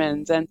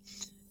management. And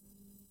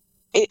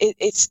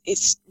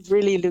it's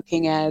really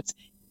looking at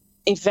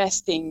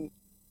investing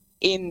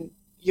in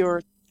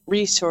your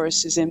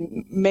resources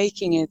and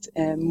making it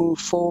move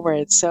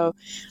forward. So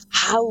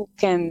how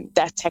can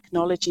that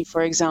technology,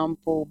 for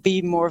example,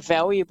 be more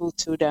valuable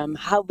to them?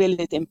 How will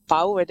it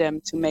empower them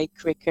to make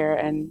quicker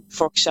and,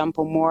 for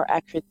example, more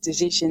accurate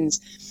decisions?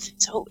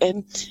 So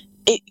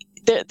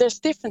there's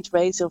different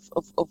ways of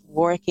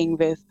working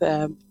with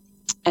and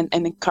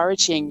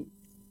encouraging,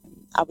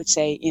 I would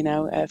say,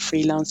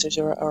 freelancers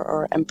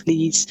or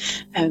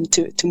employees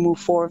to move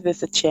forward with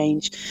the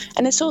change.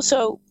 And it's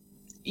also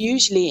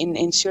usually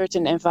in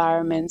certain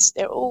environments,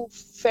 they're all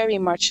very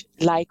much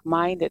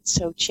like-minded.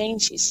 So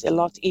change is a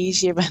lot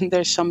easier when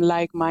there's some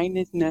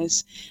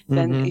like-mindedness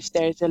than if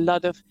there's a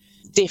lot of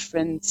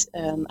different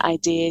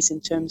ideas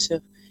in terms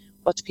of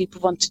what people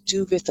want to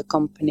do with the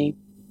company.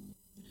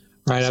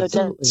 Right, so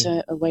absolutely.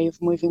 That's a way of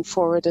moving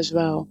forward as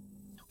well.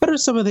 What are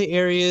some of the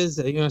areas,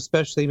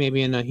 especially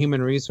maybe in a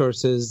human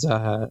resources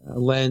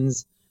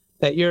lens,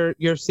 that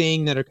you're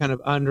seeing that are kind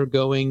of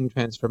undergoing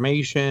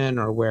transformation,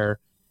 or where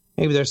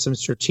maybe there's some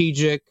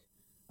strategic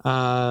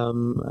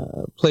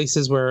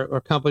places where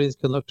companies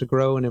can look to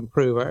grow and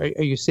improve?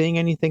 Are you seeing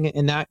anything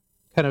in that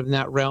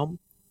realm?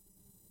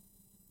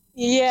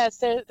 Yes,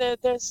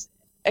 there's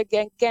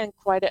again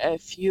quite a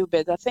few,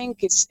 but I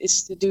think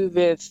it's to do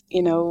with,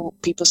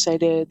 people say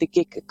the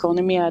gig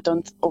economy. I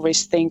don't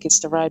always think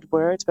it's the right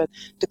word, but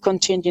the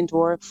contingent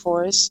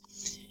workforce.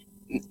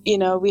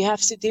 We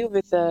have to deal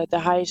with the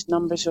highest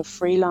numbers of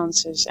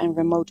freelancers and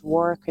remote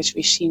workers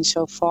we've seen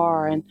so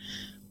far. And,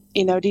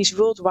 these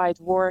worldwide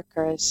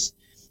workers,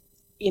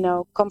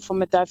 come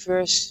from a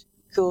diverse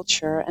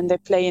culture, and they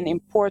play an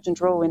important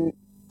role in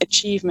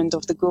achievement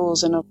of the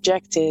goals and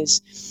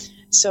objectives.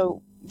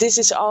 So this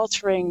is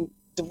altering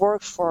the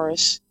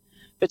workforce,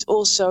 but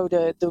also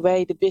the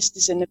way the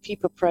business and the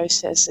people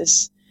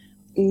processes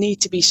need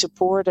to be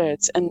supported.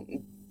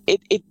 And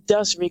it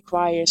does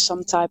require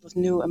some type of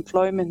new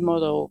employment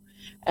model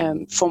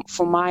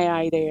for my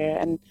idea.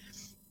 And,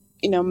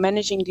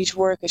 managing these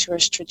workers who are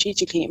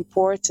strategically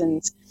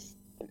important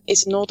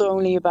is not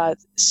only about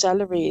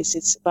salaries,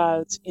 it's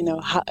about,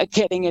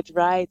 getting it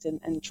right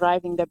and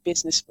driving their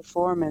business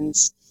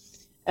performance.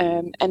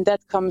 And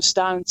that comes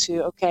down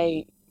to,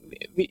 okay,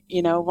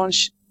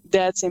 once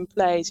that's in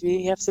place,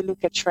 we have to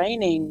look at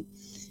training.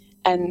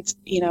 And,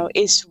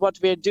 is what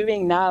we're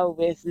doing now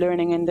with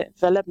learning and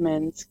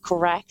development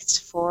correct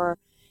for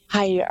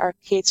hire our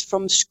kids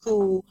from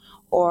school,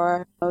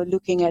 or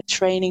looking at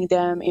training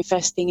them,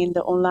 investing in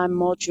the online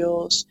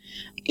modules?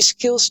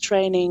 Skills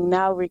training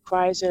now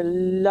requires a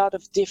lot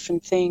of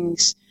different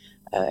things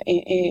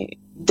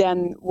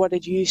than what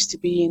it used to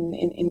be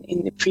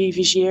in the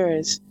previous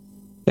years.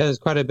 Yeah, there's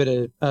quite a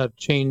bit of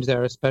change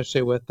there,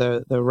 especially with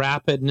the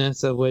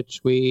rapidness of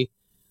which we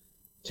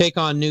take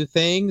on new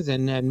things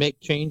and make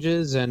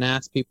changes and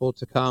ask people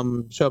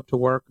to show up to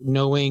work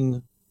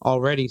knowing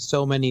already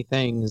so many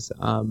things.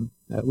 I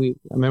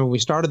remember when we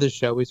started this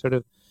show, we sort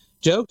of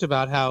joked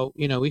about how,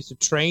 we used to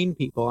train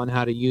people on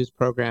how to use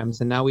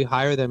programs, and now we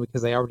hire them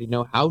because they already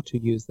know how to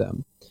use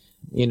them.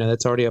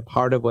 That's already a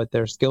part of what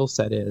their skill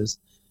set is.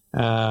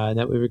 And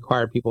that we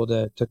require people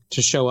to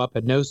show up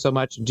and know so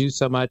much and do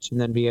so much, and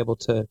then be able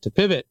to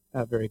pivot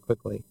very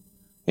quickly.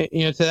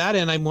 To that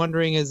end, I'm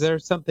wondering, is there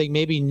something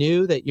maybe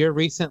new that you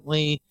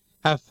recently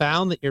have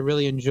found that you're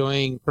really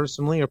enjoying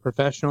personally or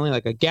professionally,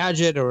 like a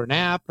gadget or an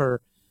app, or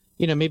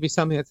maybe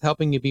something that's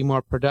helping you be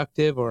more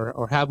productive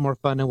or have more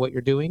fun in what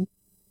you're doing?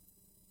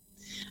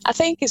 I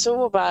think it's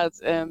all about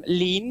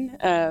lean.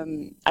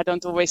 I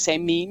don't always say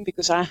mean,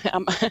 because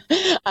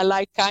I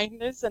like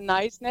kindness and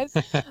niceness.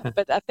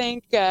 But I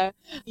think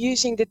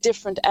using the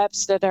different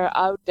apps that are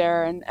out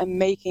there and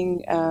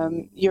making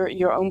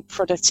your own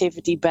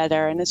productivity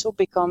better. And it's all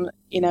become,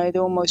 it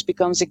almost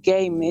becomes a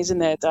game,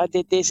 isn't it? I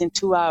did this in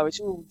 2 hours.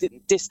 Ooh,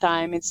 this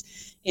time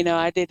it's,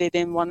 I did it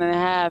in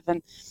 1.5.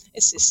 And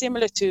it's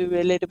similar to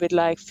a little bit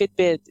like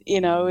Fitbit.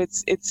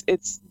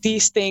 It's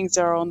these things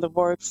are on the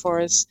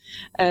workforce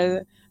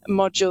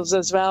modules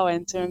as well,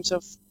 in terms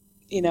of,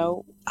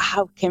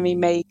 how can we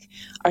make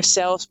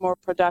ourselves more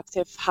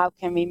productive? How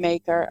can we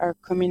make our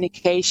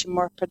communication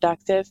more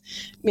productive?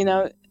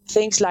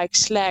 Things like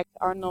Slack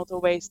are not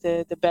always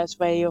the best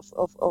way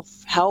of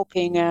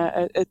helping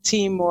a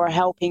team or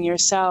helping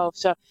yourself.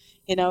 So,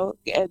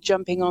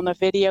 jumping on a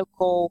video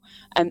call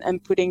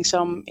and putting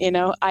some,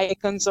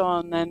 icons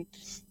on, and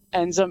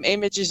and some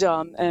images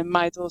on,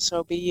 might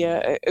also be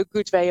a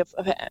good way of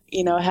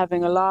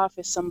having a laugh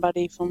with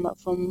somebody from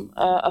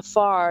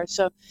afar.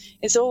 So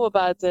it's all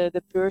about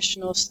the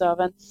personal stuff.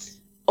 And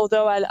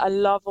although I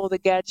love all the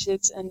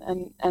gadgets and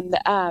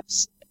the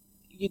apps,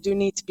 you do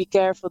need to be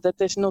careful that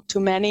there's not too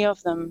many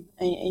of them,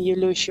 and you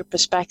lose your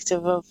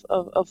perspective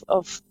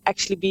of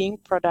actually being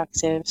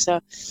productive. So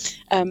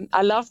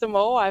I love them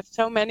all. I have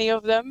so many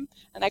of them,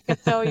 and I can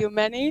tell you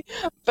many,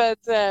 but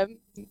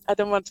I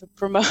don't want to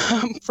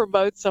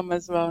promote some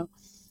as well.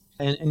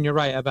 And you're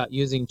right about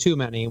using too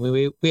many.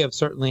 We have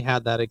certainly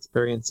had that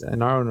experience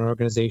in our own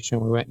organization.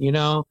 We went,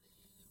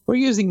 we're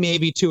using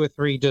maybe 2 or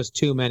 3, just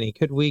too many.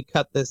 Could we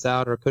cut this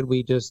out, or could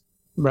we just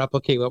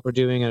replicate what we're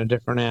doing in a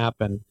different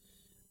app and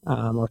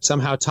or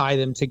somehow tie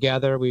them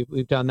together?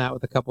 We've done that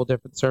with a couple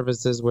different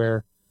services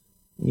where,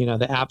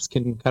 the apps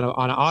can kind of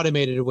on an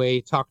automated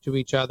way talk to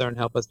each other and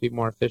help us be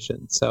more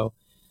efficient. So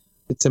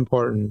it's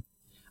important.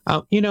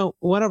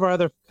 One of our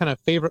other kind of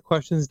favorite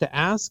questions to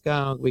ask,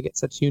 we get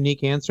such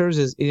unique answers,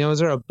 is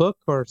there a book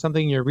or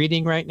something you're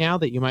reading right now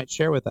that you might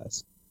share with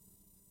us?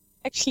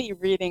 Actually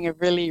reading a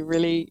really,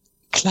 really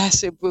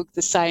classic book,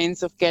 The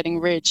Science of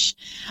Getting Rich.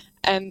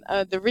 And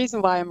the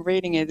reason why I'm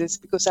reading it is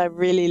because I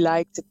really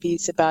like the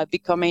piece about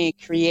becoming a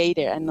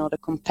creator and not a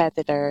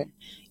competitor,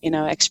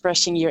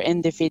 expressing your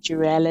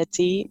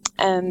individuality.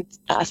 And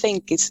I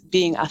think it's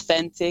being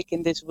authentic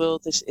in this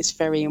world is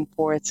very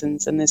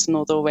important. And it's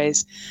not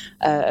always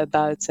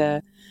about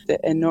the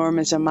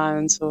enormous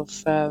amounts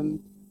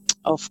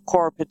of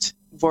corporate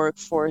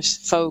workforce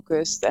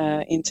focused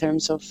in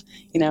terms of,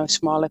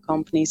 smaller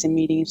companies and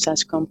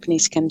medium-sized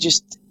companies can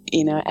just,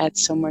 add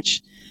so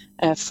much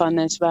fun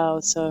as well.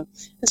 So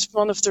it's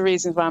one of the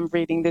reasons why I'm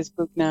reading this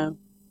book now.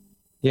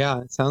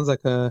 Yeah, it sounds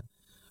like a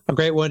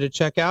great one to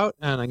check out.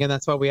 And again,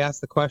 that's why we asked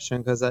the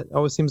question, because it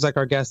always seems like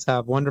our guests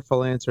have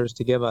wonderful answers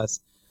to give us.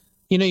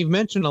 You've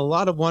mentioned a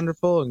lot of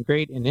wonderful and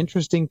great and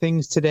interesting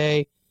things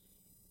today.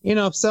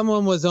 If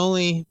someone was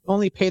only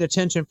paid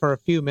attention for a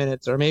few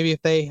minutes, or maybe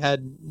if they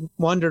had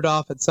wandered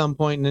off at some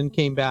point and then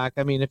came back,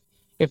 I mean,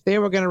 if they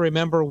were going to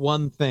remember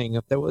one thing,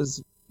 if there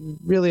was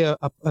really a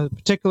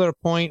particular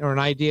point or an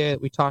idea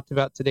that we talked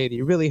about today that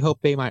you really hope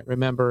they might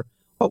remember,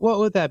 what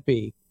would that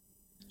be?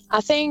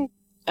 I think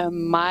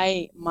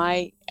my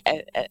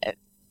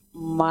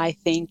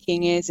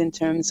thinking is in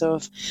terms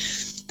of,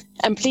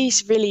 and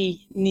please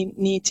really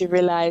need to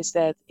realize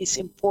that it's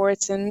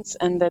important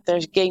and that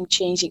there's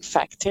game-changing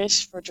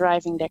factors for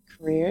driving their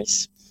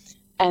careers,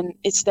 and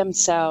it's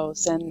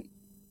themselves. And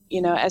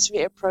as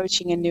we're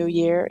approaching a new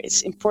year,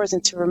 it's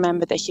important to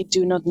remember that you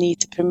do not need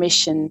the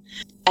permission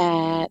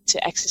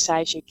to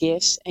exercise your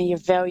gifts, and your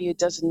value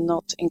does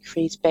not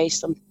increase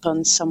based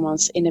upon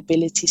someone's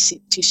inability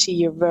to see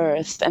your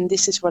worth. And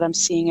this is what I'm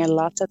seeing a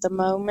lot at the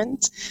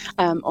moment,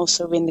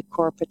 also in the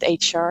corporate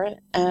HR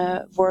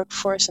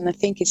workforce. And I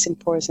think it's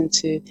important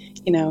to,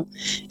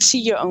 see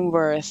your own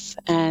worth,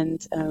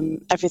 and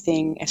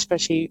everything,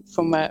 especially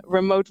from a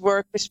remote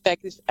work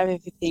perspective,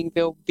 everything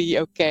will be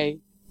okay.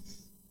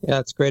 Yeah,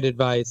 it's great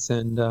advice,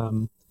 and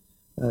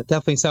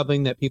definitely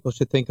something that people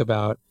should think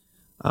about.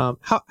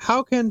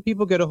 How can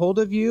people get a hold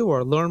of you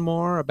or learn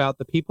more about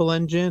the People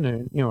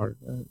Engine, or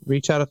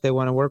reach out if they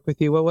want to work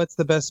with you? Well, what's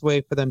the best way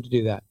for them to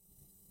do that?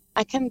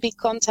 I can be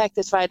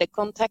contacted via the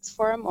contact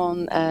form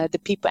on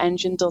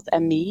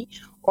thepeopleengine.me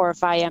or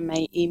via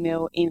my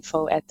email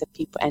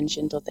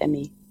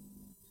info@thepeopleengine.me.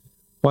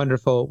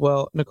 Wonderful.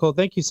 Well, Nicole,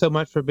 thank you so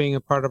much for being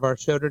a part of our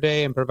show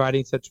today and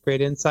providing such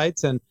great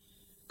insights and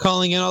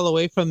calling in all the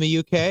way from the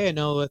UK. I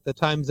know with the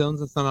time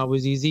zones, it's not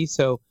always easy.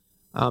 So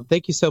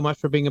thank you so much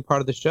for being a part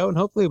of the show. And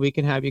hopefully we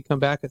can have you come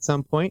back at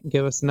some point and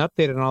give us an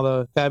update on all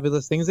the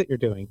fabulous things that you're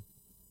doing.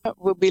 It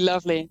will be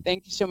lovely.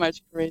 Thank you so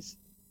much, Chris.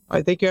 All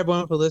right. Thank you,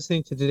 everyone, for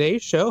listening to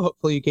today's show.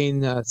 Hopefully you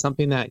gain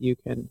something that you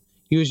can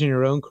use in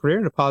your own career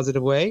in a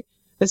positive way.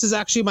 This is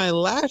actually my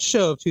last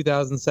show of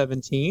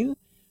 2017.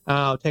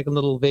 I'll take a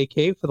little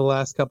vacay for the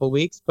last couple of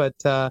weeks, but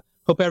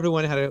hope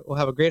everyone will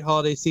have a great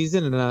holiday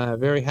season and a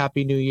very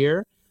happy new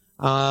year.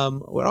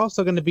 We're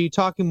also going to be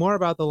talking more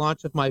about the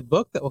launch of my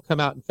book that will come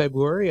out in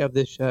February of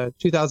this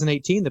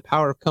 2018, The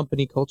Power of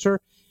Company Culture.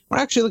 We're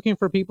actually looking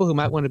for people who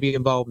might want to be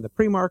involved in the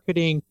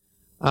pre-marketing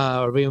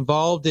or be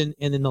involved in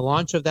the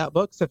launch of that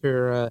book. So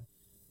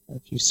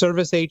if you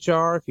service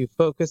HR, if you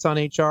focus on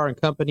HR and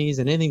companies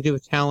and anything to do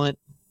with talent,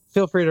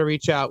 feel free to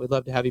reach out. We'd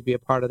love to have you be a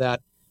part of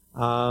that.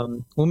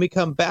 When we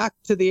come back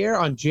to the air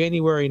on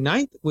January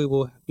 9th, we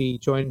will be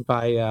joined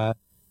by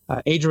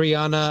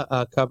Adriana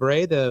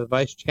Cabré, the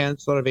Vice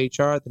Chancellor of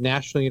HR at the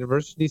National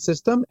University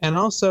System, and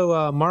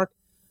also Mark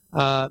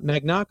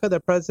Magnaca, the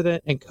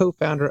President and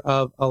co-founder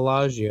of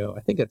Alagio.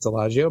 I think it's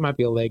Alagio, it might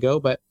be a Lego,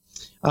 but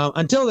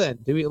until then,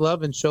 do we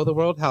love and show the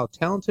world how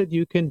talented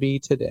you can be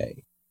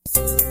today.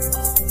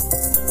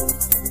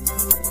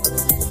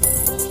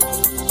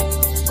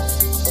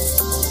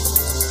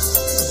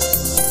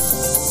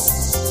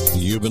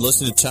 You've been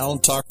listening to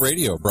Talent Talk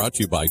Radio, brought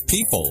to you by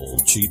People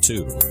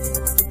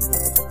G2.